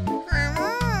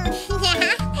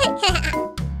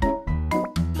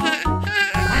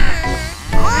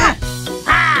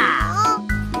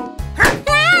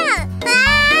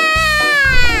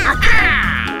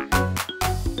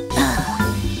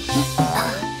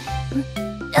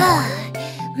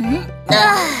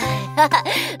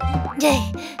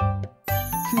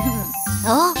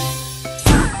 Oh?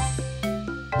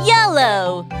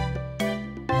 Yellow!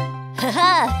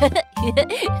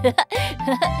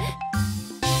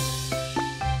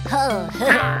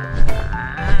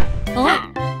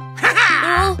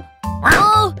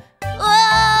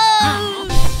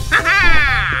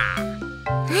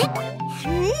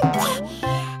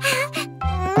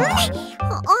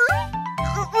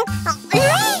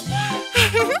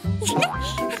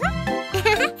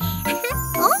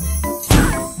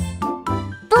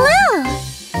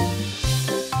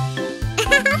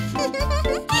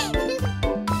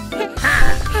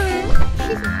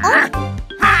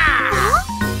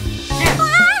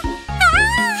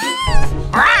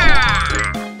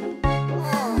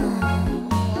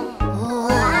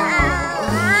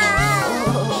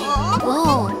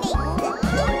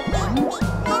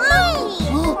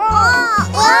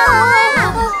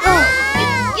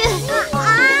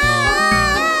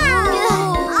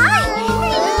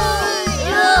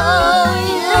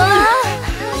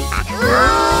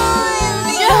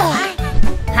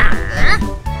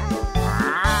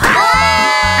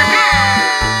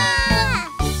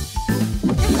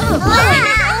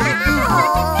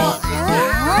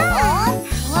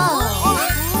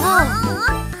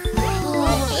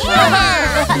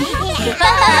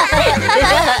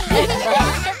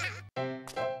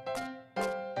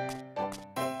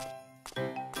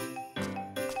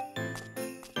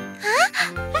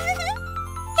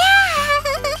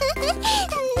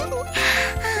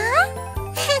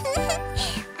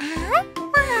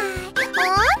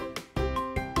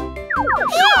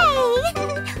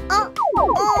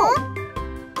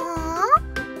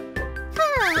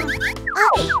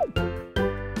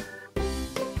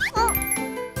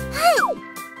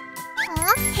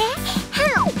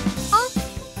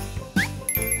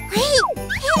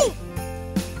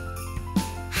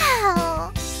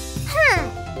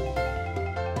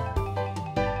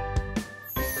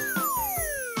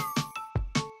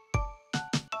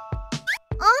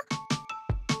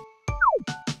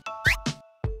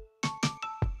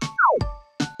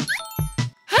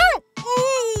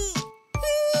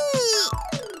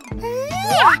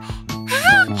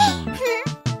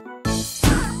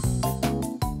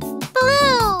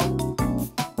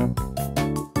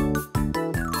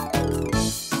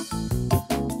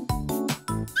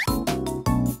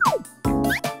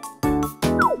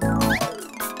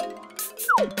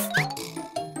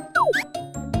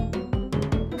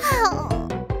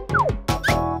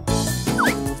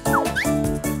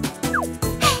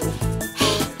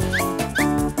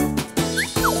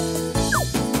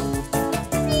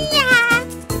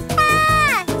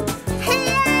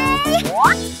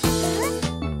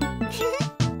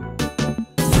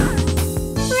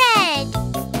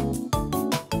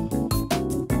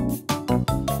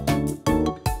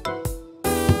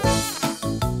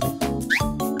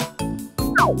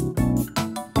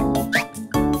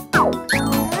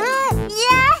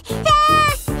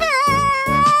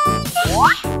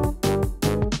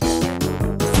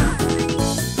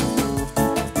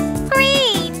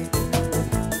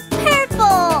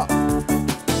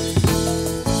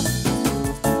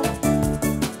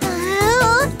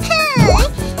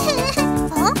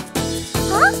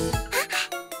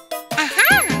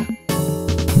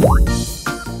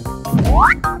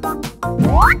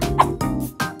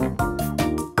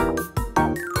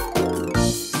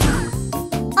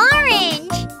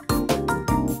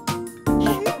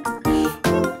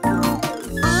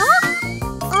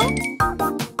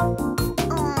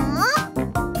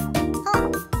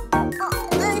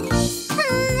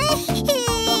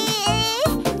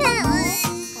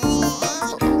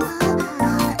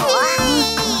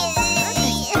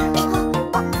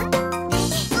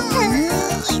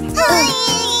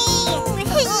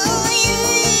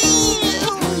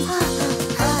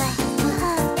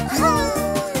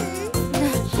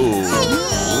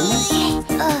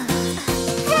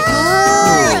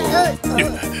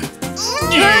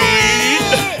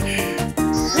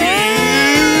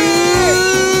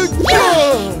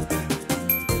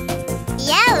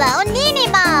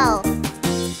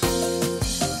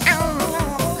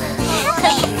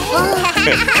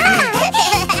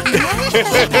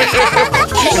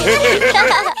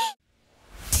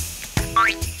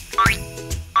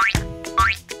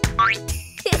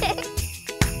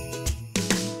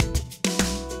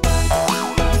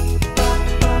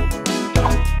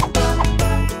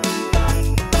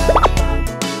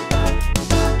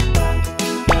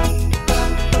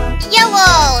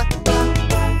 Yellow.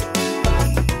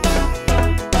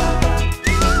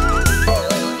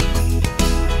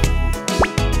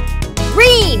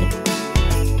 Green.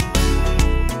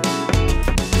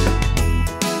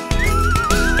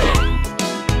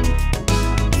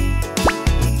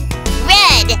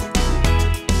 Red.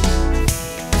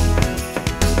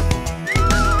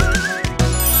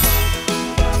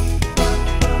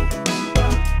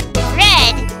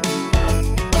 Red.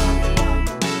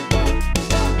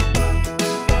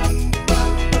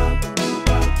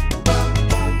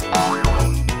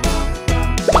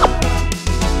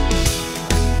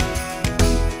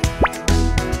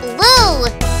 Blue.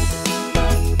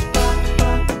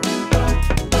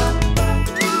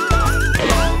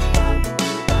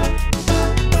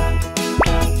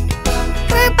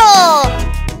 Purple.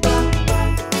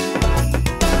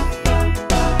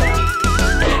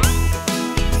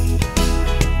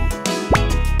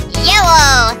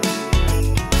 Yellow.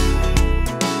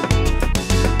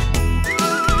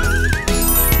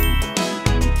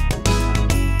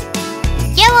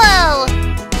 Yellow.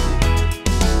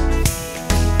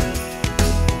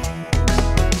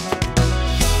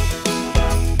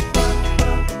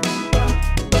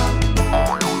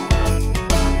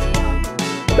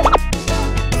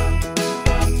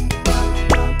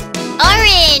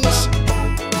 Orange.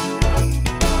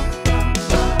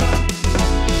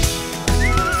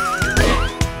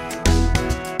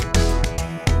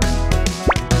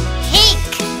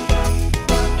 Pink.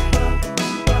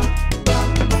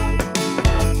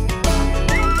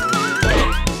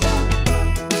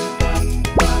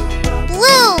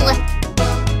 Blue.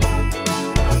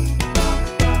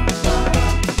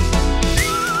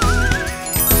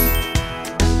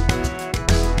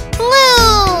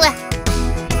 Blue.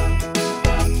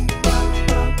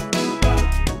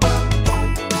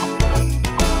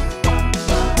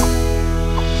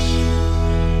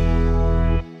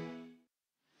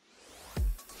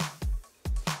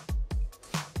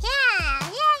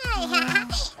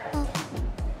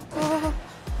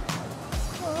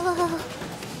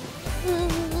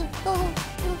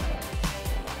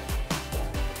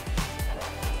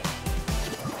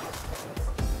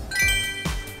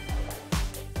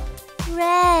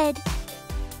 Red.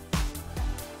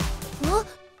 Huh?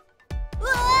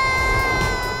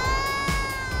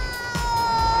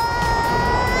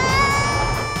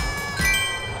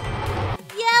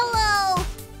 Yellow.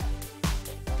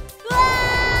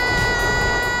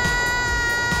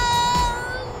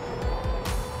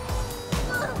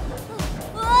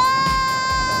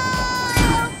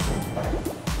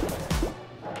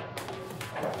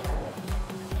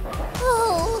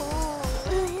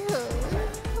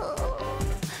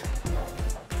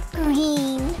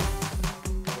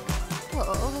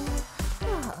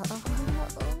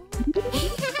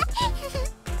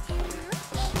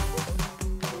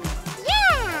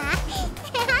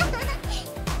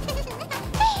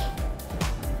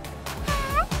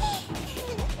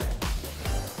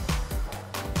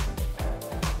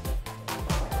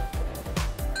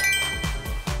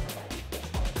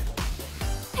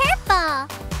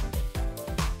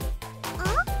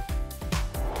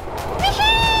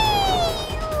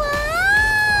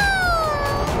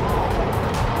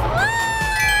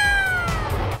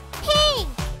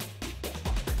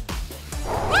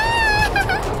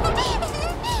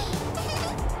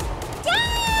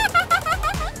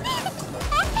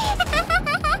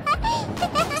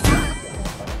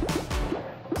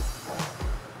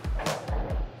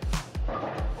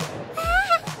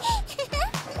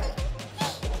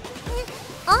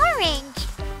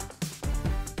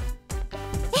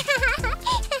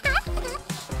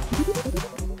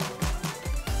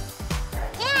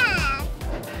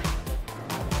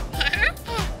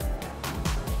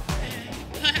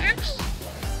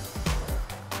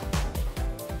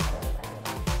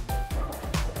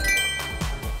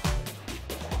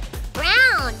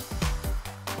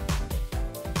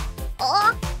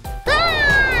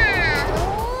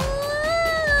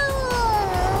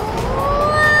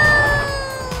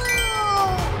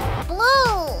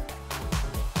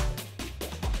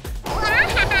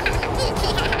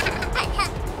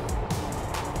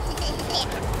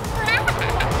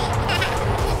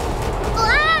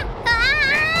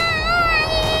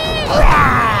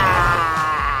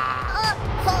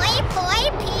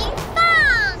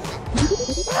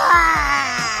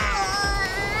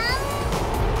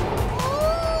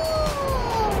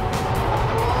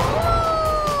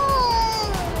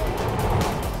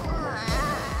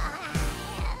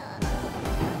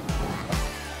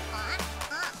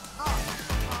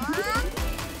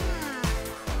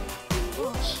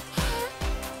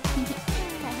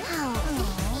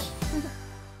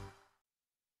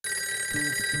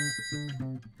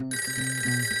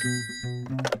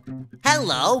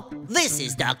 Hello, this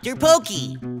is Dr.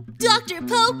 Pokey. Dr.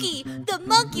 Pokey, the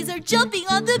monkeys are jumping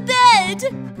on the bed.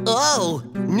 Oh,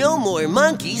 no more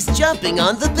monkeys jumping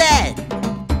on the bed.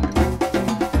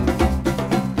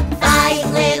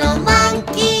 5 little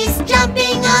monkeys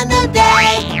jumping on the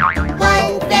bed.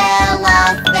 One fell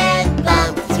off and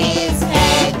bumped his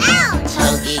head. Ouch!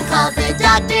 Hogi called the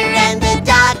doctor and the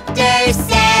doctor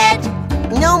said,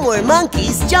 No more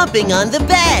monkeys jumping on the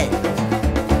bed.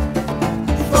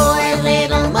 4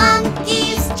 little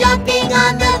monkeys jumping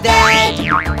on the bed.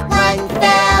 One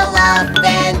fell off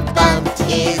and bumped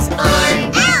his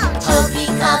arm. Ouch! Hogi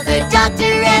called the doctor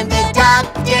and the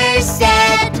doctor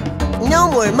said,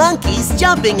 No more monkeys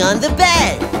jumping on the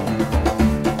bed.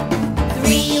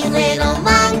 3 little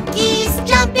monkeys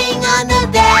jumping on the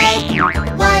bed.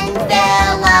 One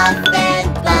fell off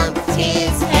and bumped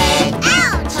his head.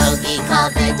 Ouch! Hogi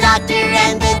called the doctor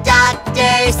and the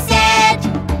doctor said,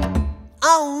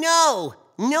 Oh no,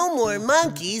 no more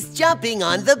monkeys jumping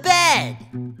on the bed.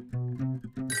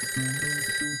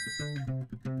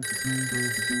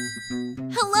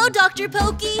 Hello, Dr.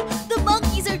 Pokey. The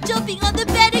monkeys are jumping on the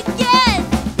bed again.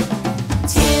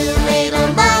 2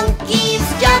 little monkeys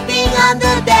jumping on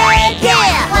the bed.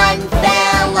 Yeah! One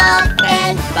fell off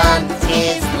and bumped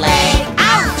his leg.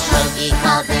 Ouch! Hogi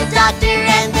called the doctor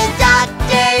and the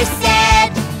doctor said,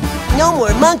 No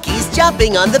more monkeys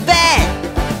jumping on the bed.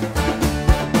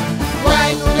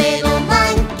 1 little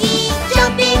monkey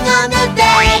jumping on the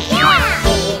bed.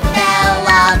 He fell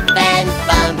off and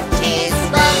bumped his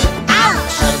leg.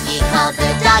 Ouch! Hogi called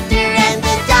the doctor and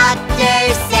the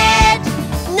doctor said,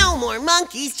 No more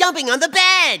monkeys jumping on the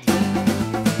bed.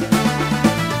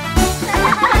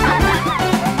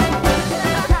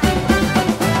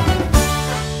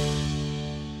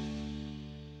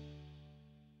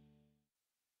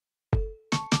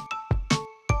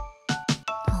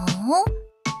 Oh?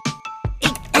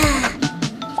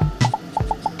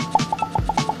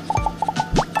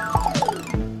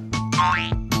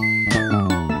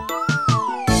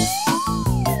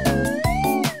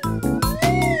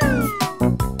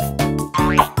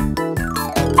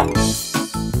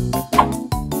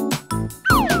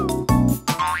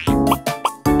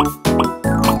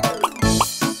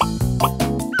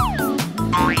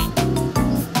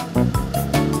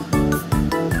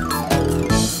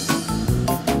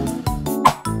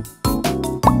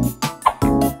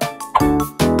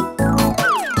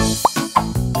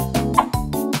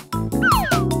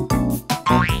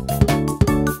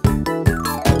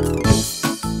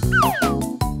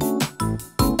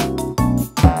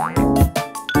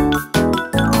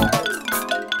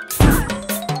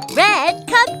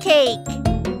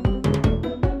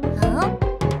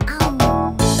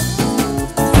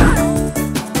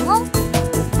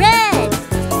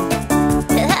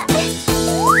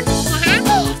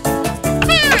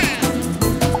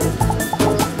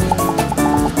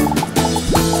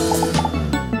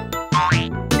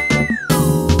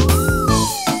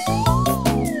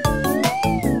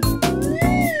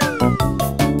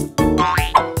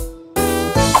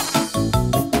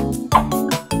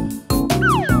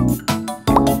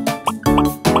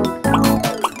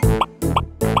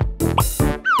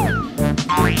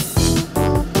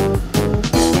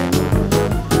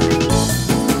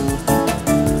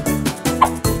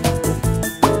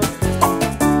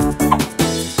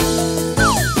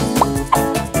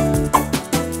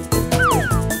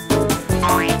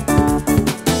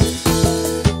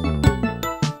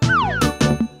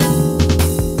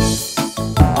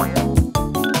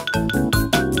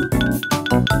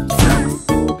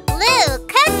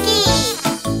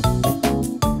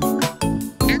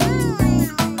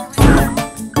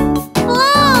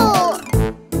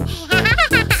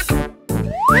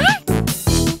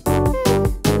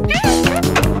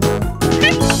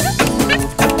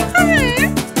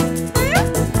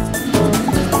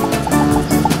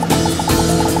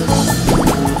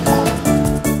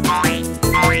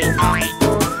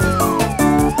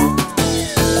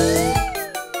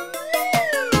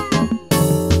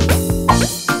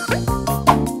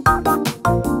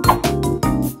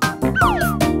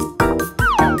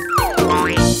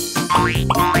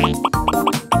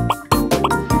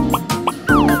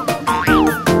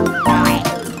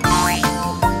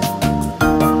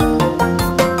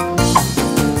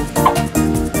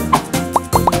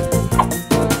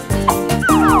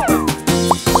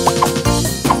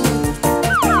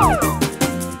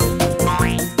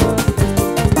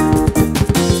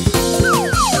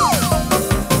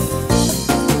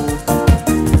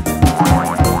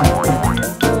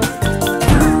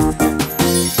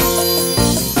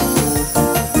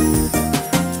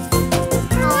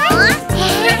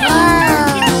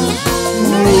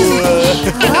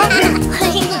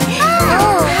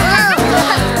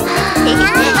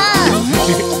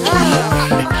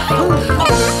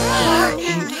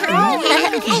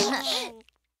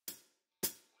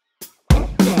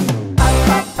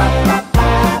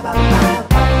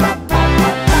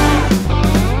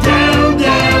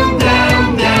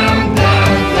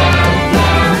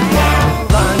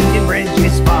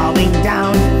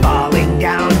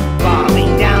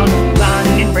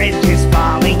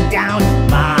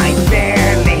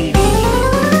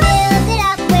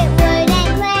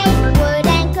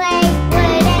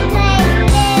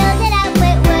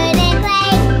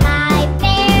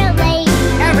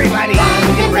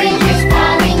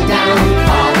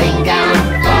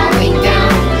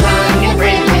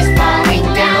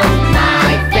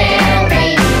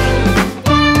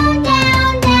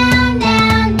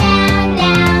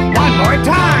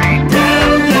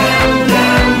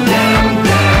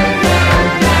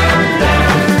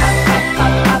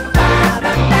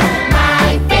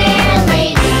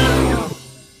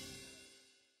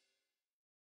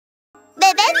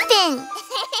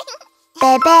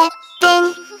 Bebe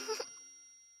ding.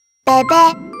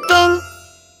 Bebe ding.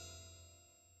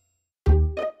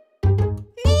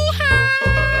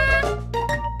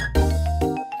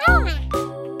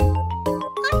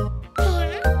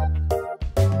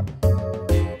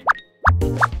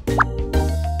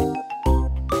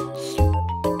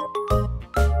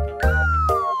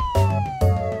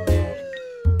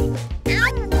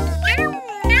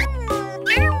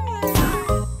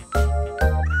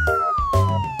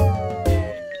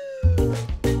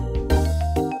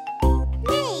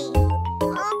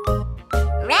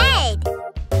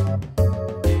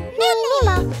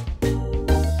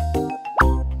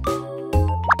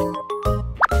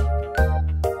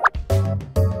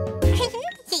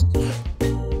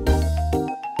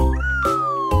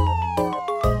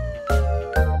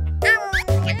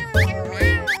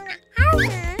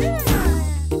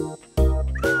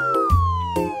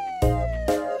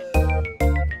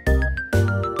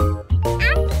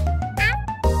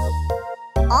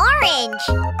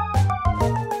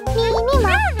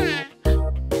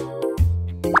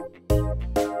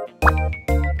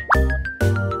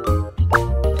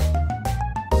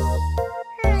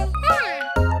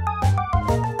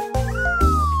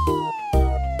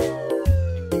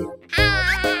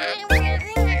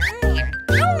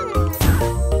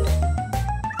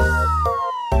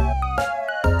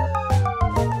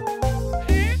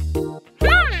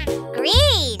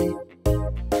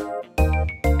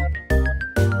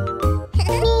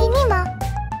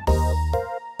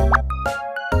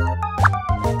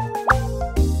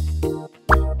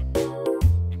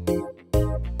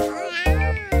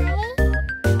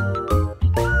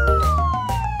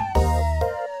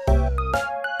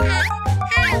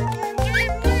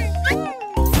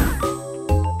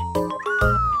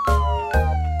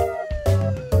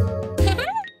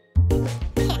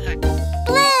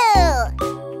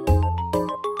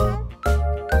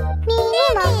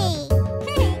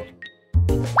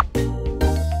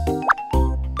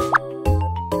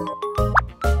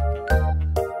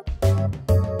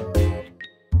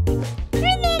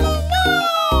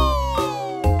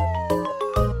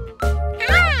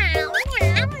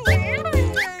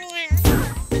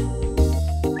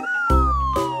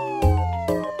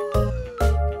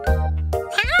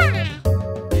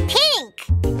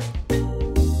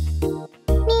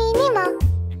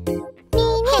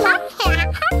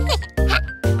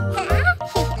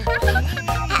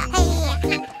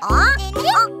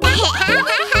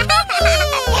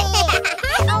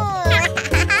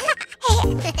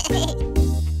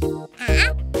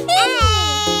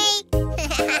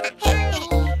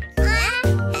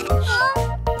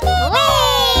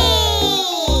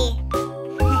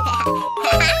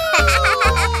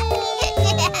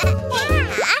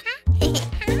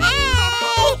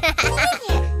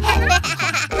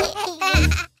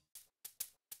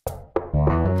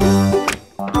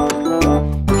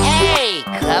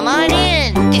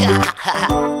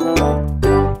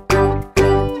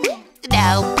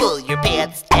 Now pull your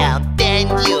pants down, then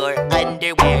your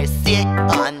underwear. Sit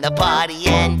on the potty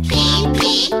and pee,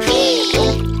 pee, pee.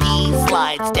 Pee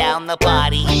slides down the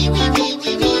potty.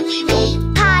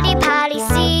 Potty, potty,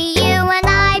 see you when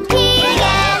I pee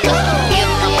again. In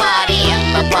the potty,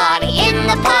 in the potty, in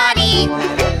the potty.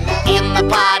 In the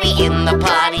potty, in the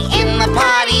potty, in the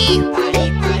potty.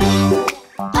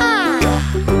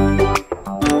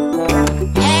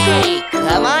 Hey,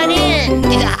 come on in.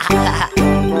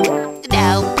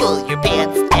 Now pull your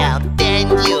pants down, then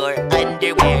your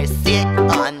underwear. Sit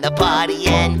on the potty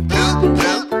and poop,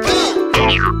 poop,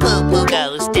 poop. Poo poo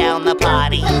goes down the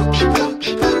potty.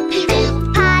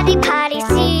 Potty, potty,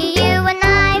 see you when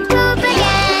I poop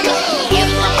again. In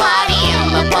the potty,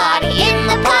 in the potty, in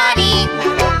the potty.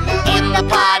 In the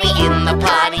potty, in the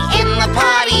potty, in the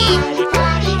potty.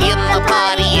 In the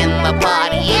potty, in the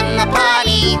potty, in the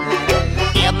potty.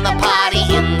 In the potty,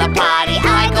 in the potty,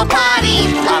 I go potty.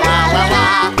 La la la la.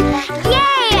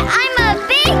 Yay, I'm a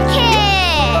big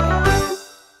kid!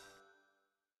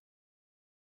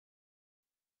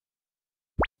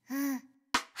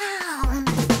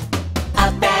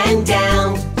 Up and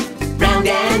down, round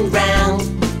and round.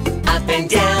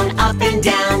 Up and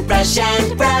down, brush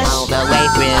and brush. All the way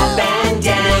through. Up and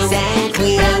down, nice and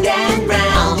clean. Round and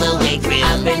round, All the way through.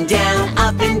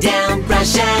 up and down,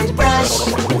 brush and brush.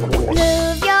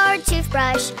 Move your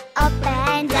toothbrush up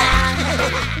and down.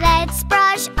 Let's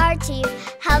brush our teeth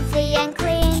healthy and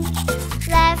clean.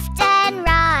 Left and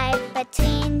right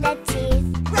between the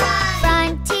teeth.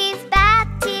 Front teeth, back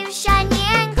teeth, shiny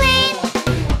and clean.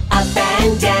 Up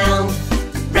and down,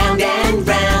 round and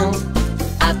round.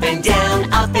 Up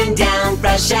and down,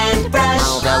 brush and brush.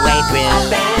 All the way through.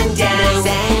 Up and down, nice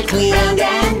and clean. Round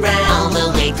and round, All the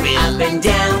way through.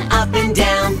 Up and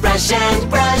down, brush and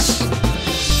brush.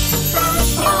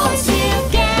 All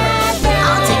together.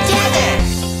 All together.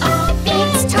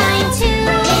 It's time to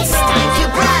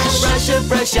brush.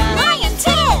 Brush up. Myan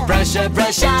too. Brush up.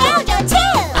 Jojo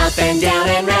too. Up and down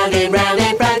and round and round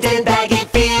and front and back. It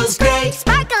feels great.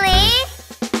 Sparkly.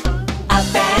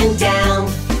 Up and down,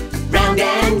 round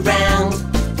and round.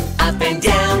 Up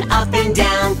and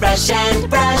down, brush and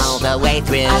brush. All the way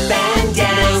through. Up and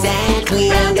down, Nice and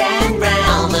clean. round and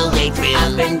round. All the way through.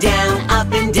 Up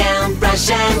and down, brush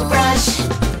and brush.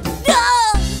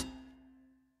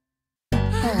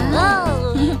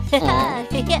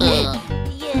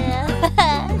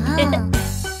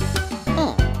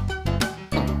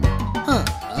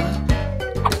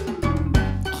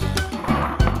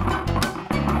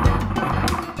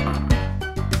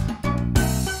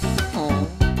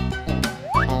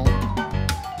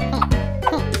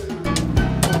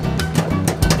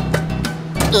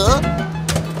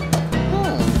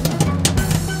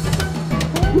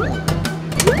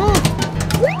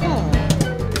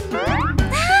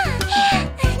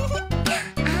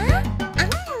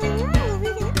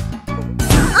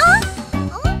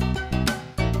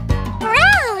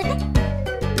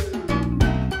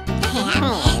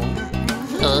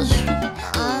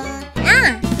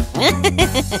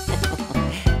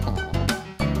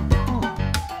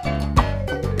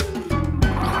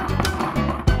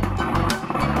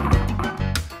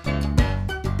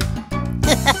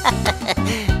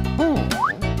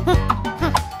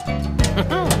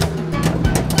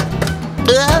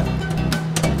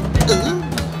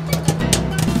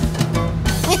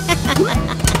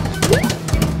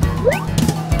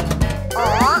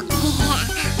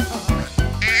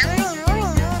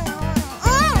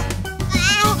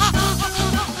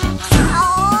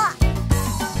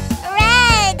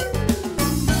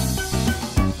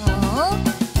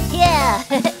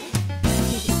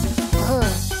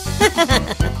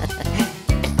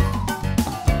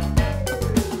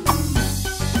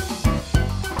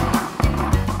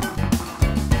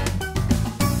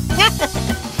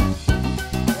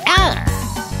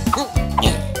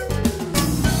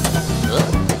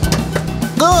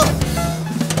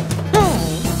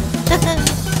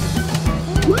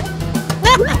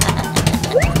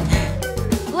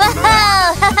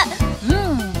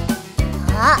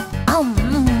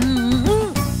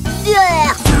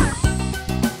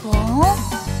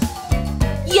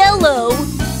 Yellow.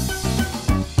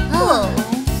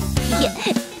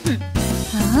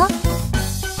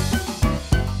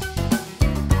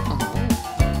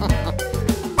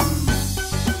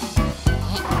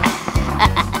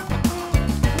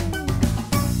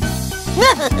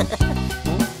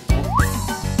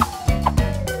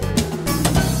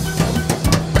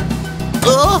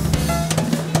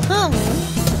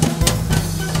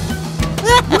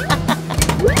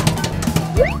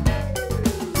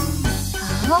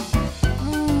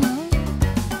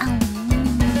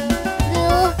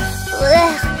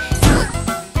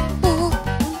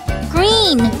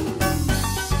 Green.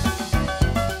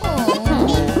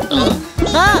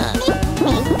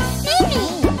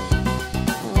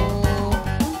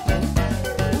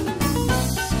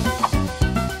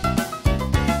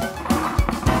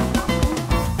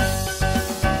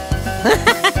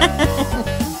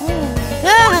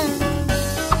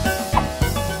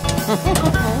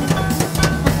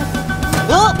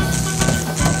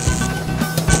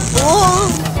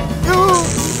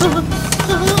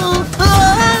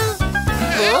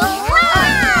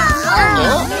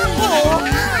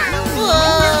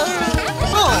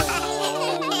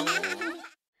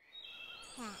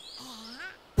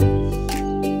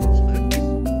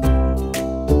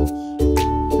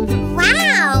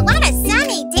 Wow, what a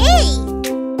sunny day.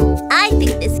 I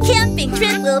think this camping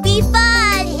trip will be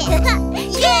fun.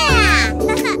 Yeah!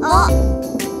 Oh.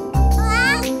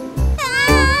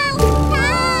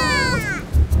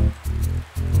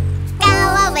 Go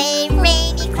away,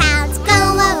 rainy clouds, go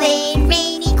away,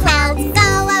 rainy clouds, go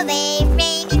away,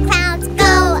 rainy clouds,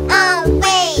 go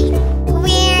away.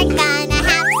 We're gonna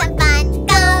have some fun,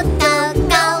 go, go,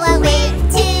 go away.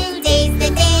 Today's the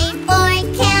day for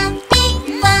camping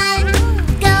fun.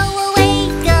 Go away,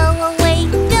 go away,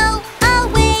 go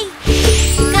away.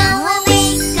 Go away.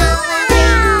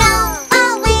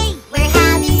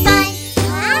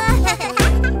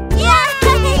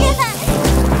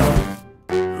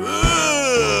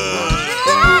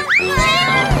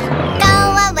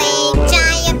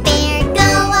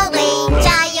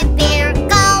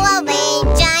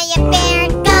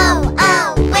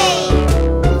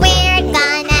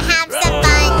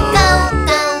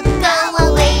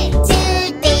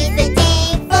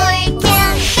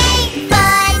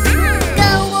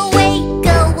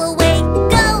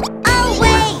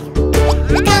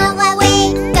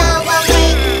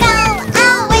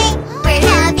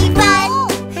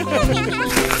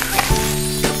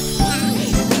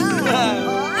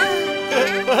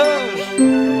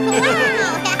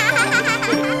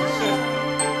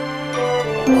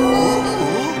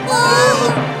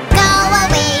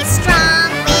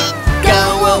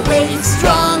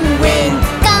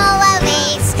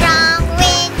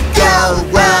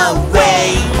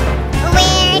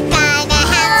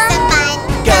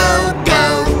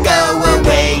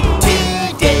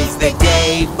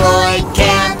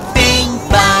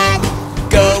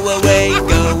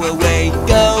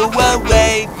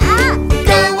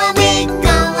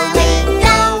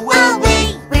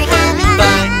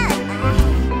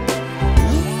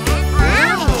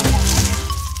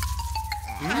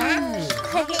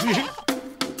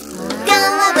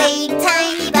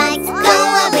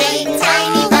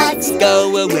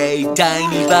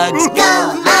 tiny bugs. Go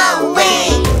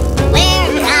away.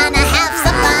 We're gonna have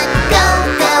some fun. Go,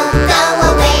 go, go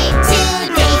away.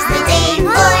 Today's the day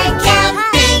for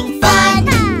camping fun.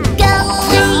 Go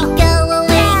away, go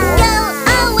away, go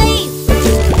away.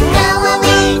 Go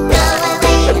away, go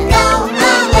away, go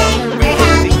away. We're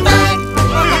having fun.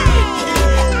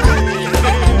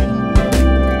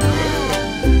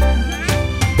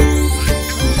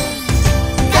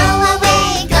 Go away,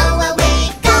 go away,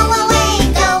 go away,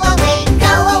 go away,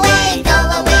 go away, go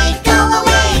away, go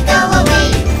away, go away.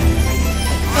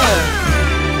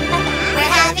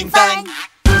 We're having fun.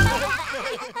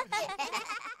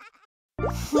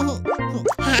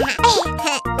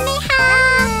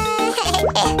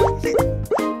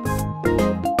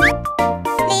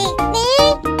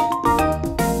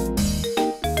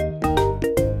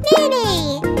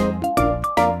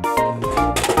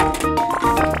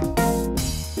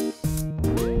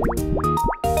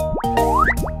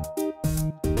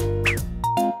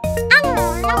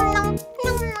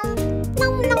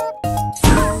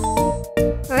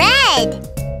 Red.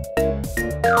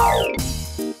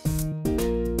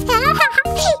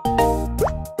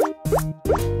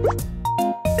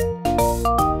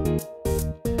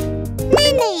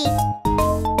 Lily.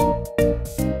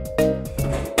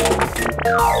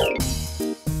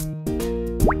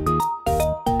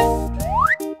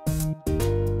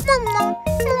 Nom nom,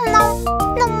 nom nom,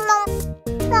 nom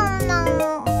nom, nom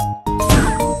nom.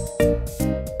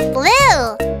 Blue.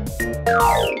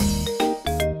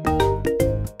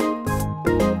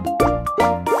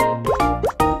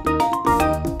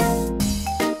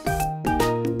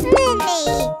 Lily.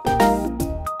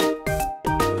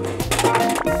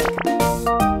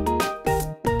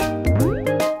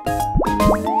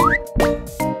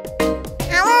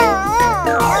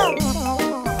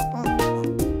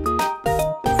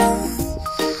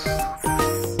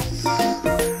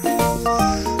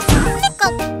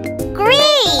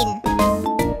 Green.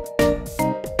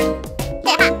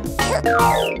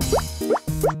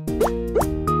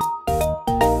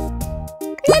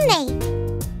 Lily.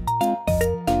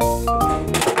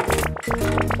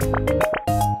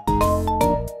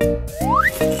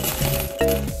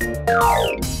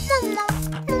 Nom nom,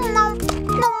 nom nom,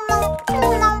 nom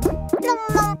nom, nom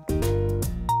nom.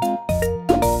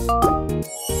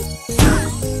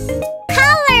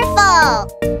 Colorful.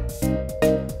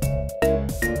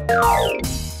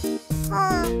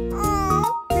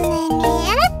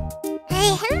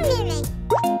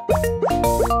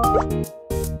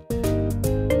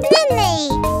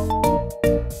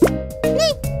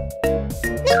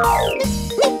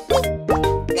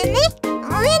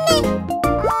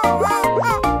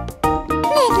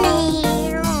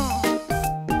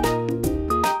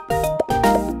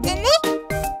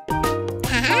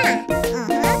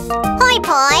 Hoi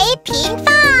poi,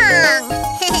 Pinkfong.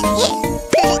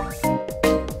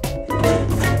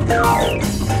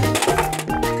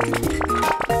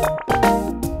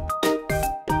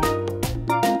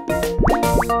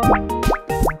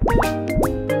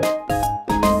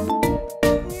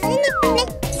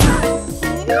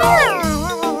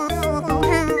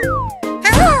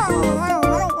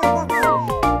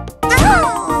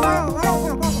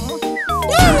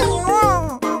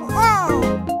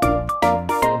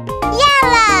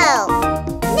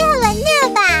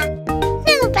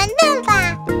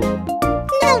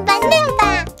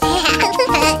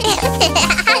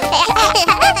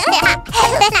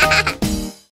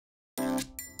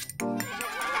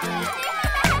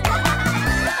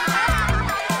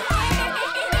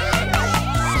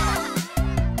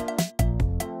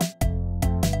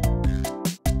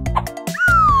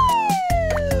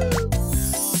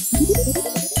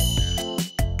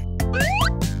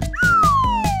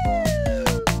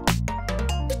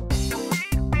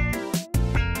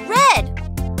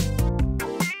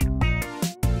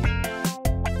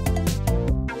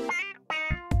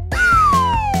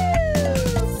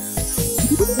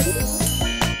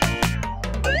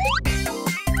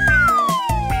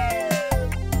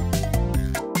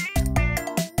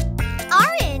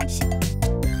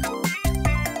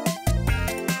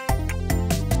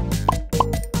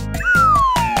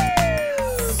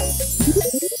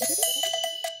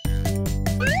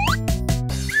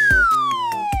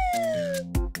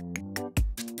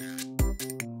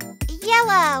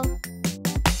 Yellow.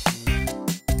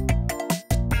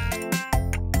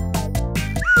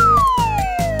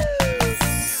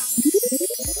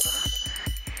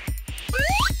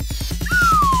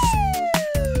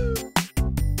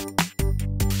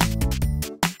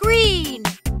 Green.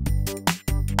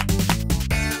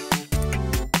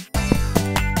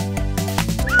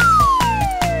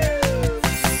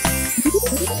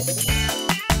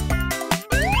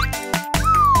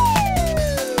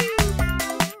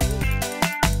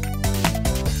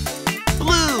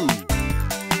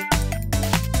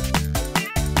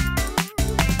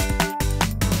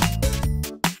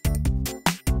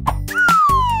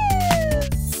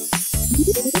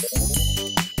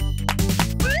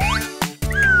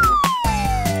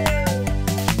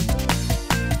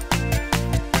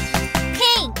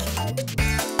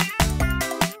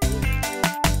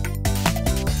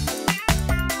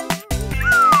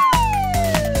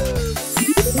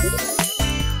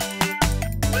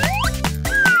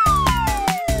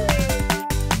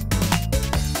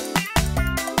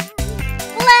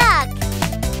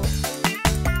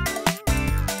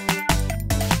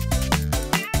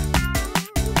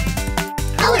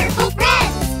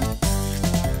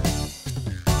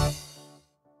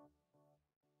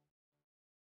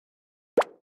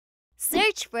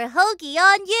 for Hogi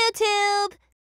on YouTube!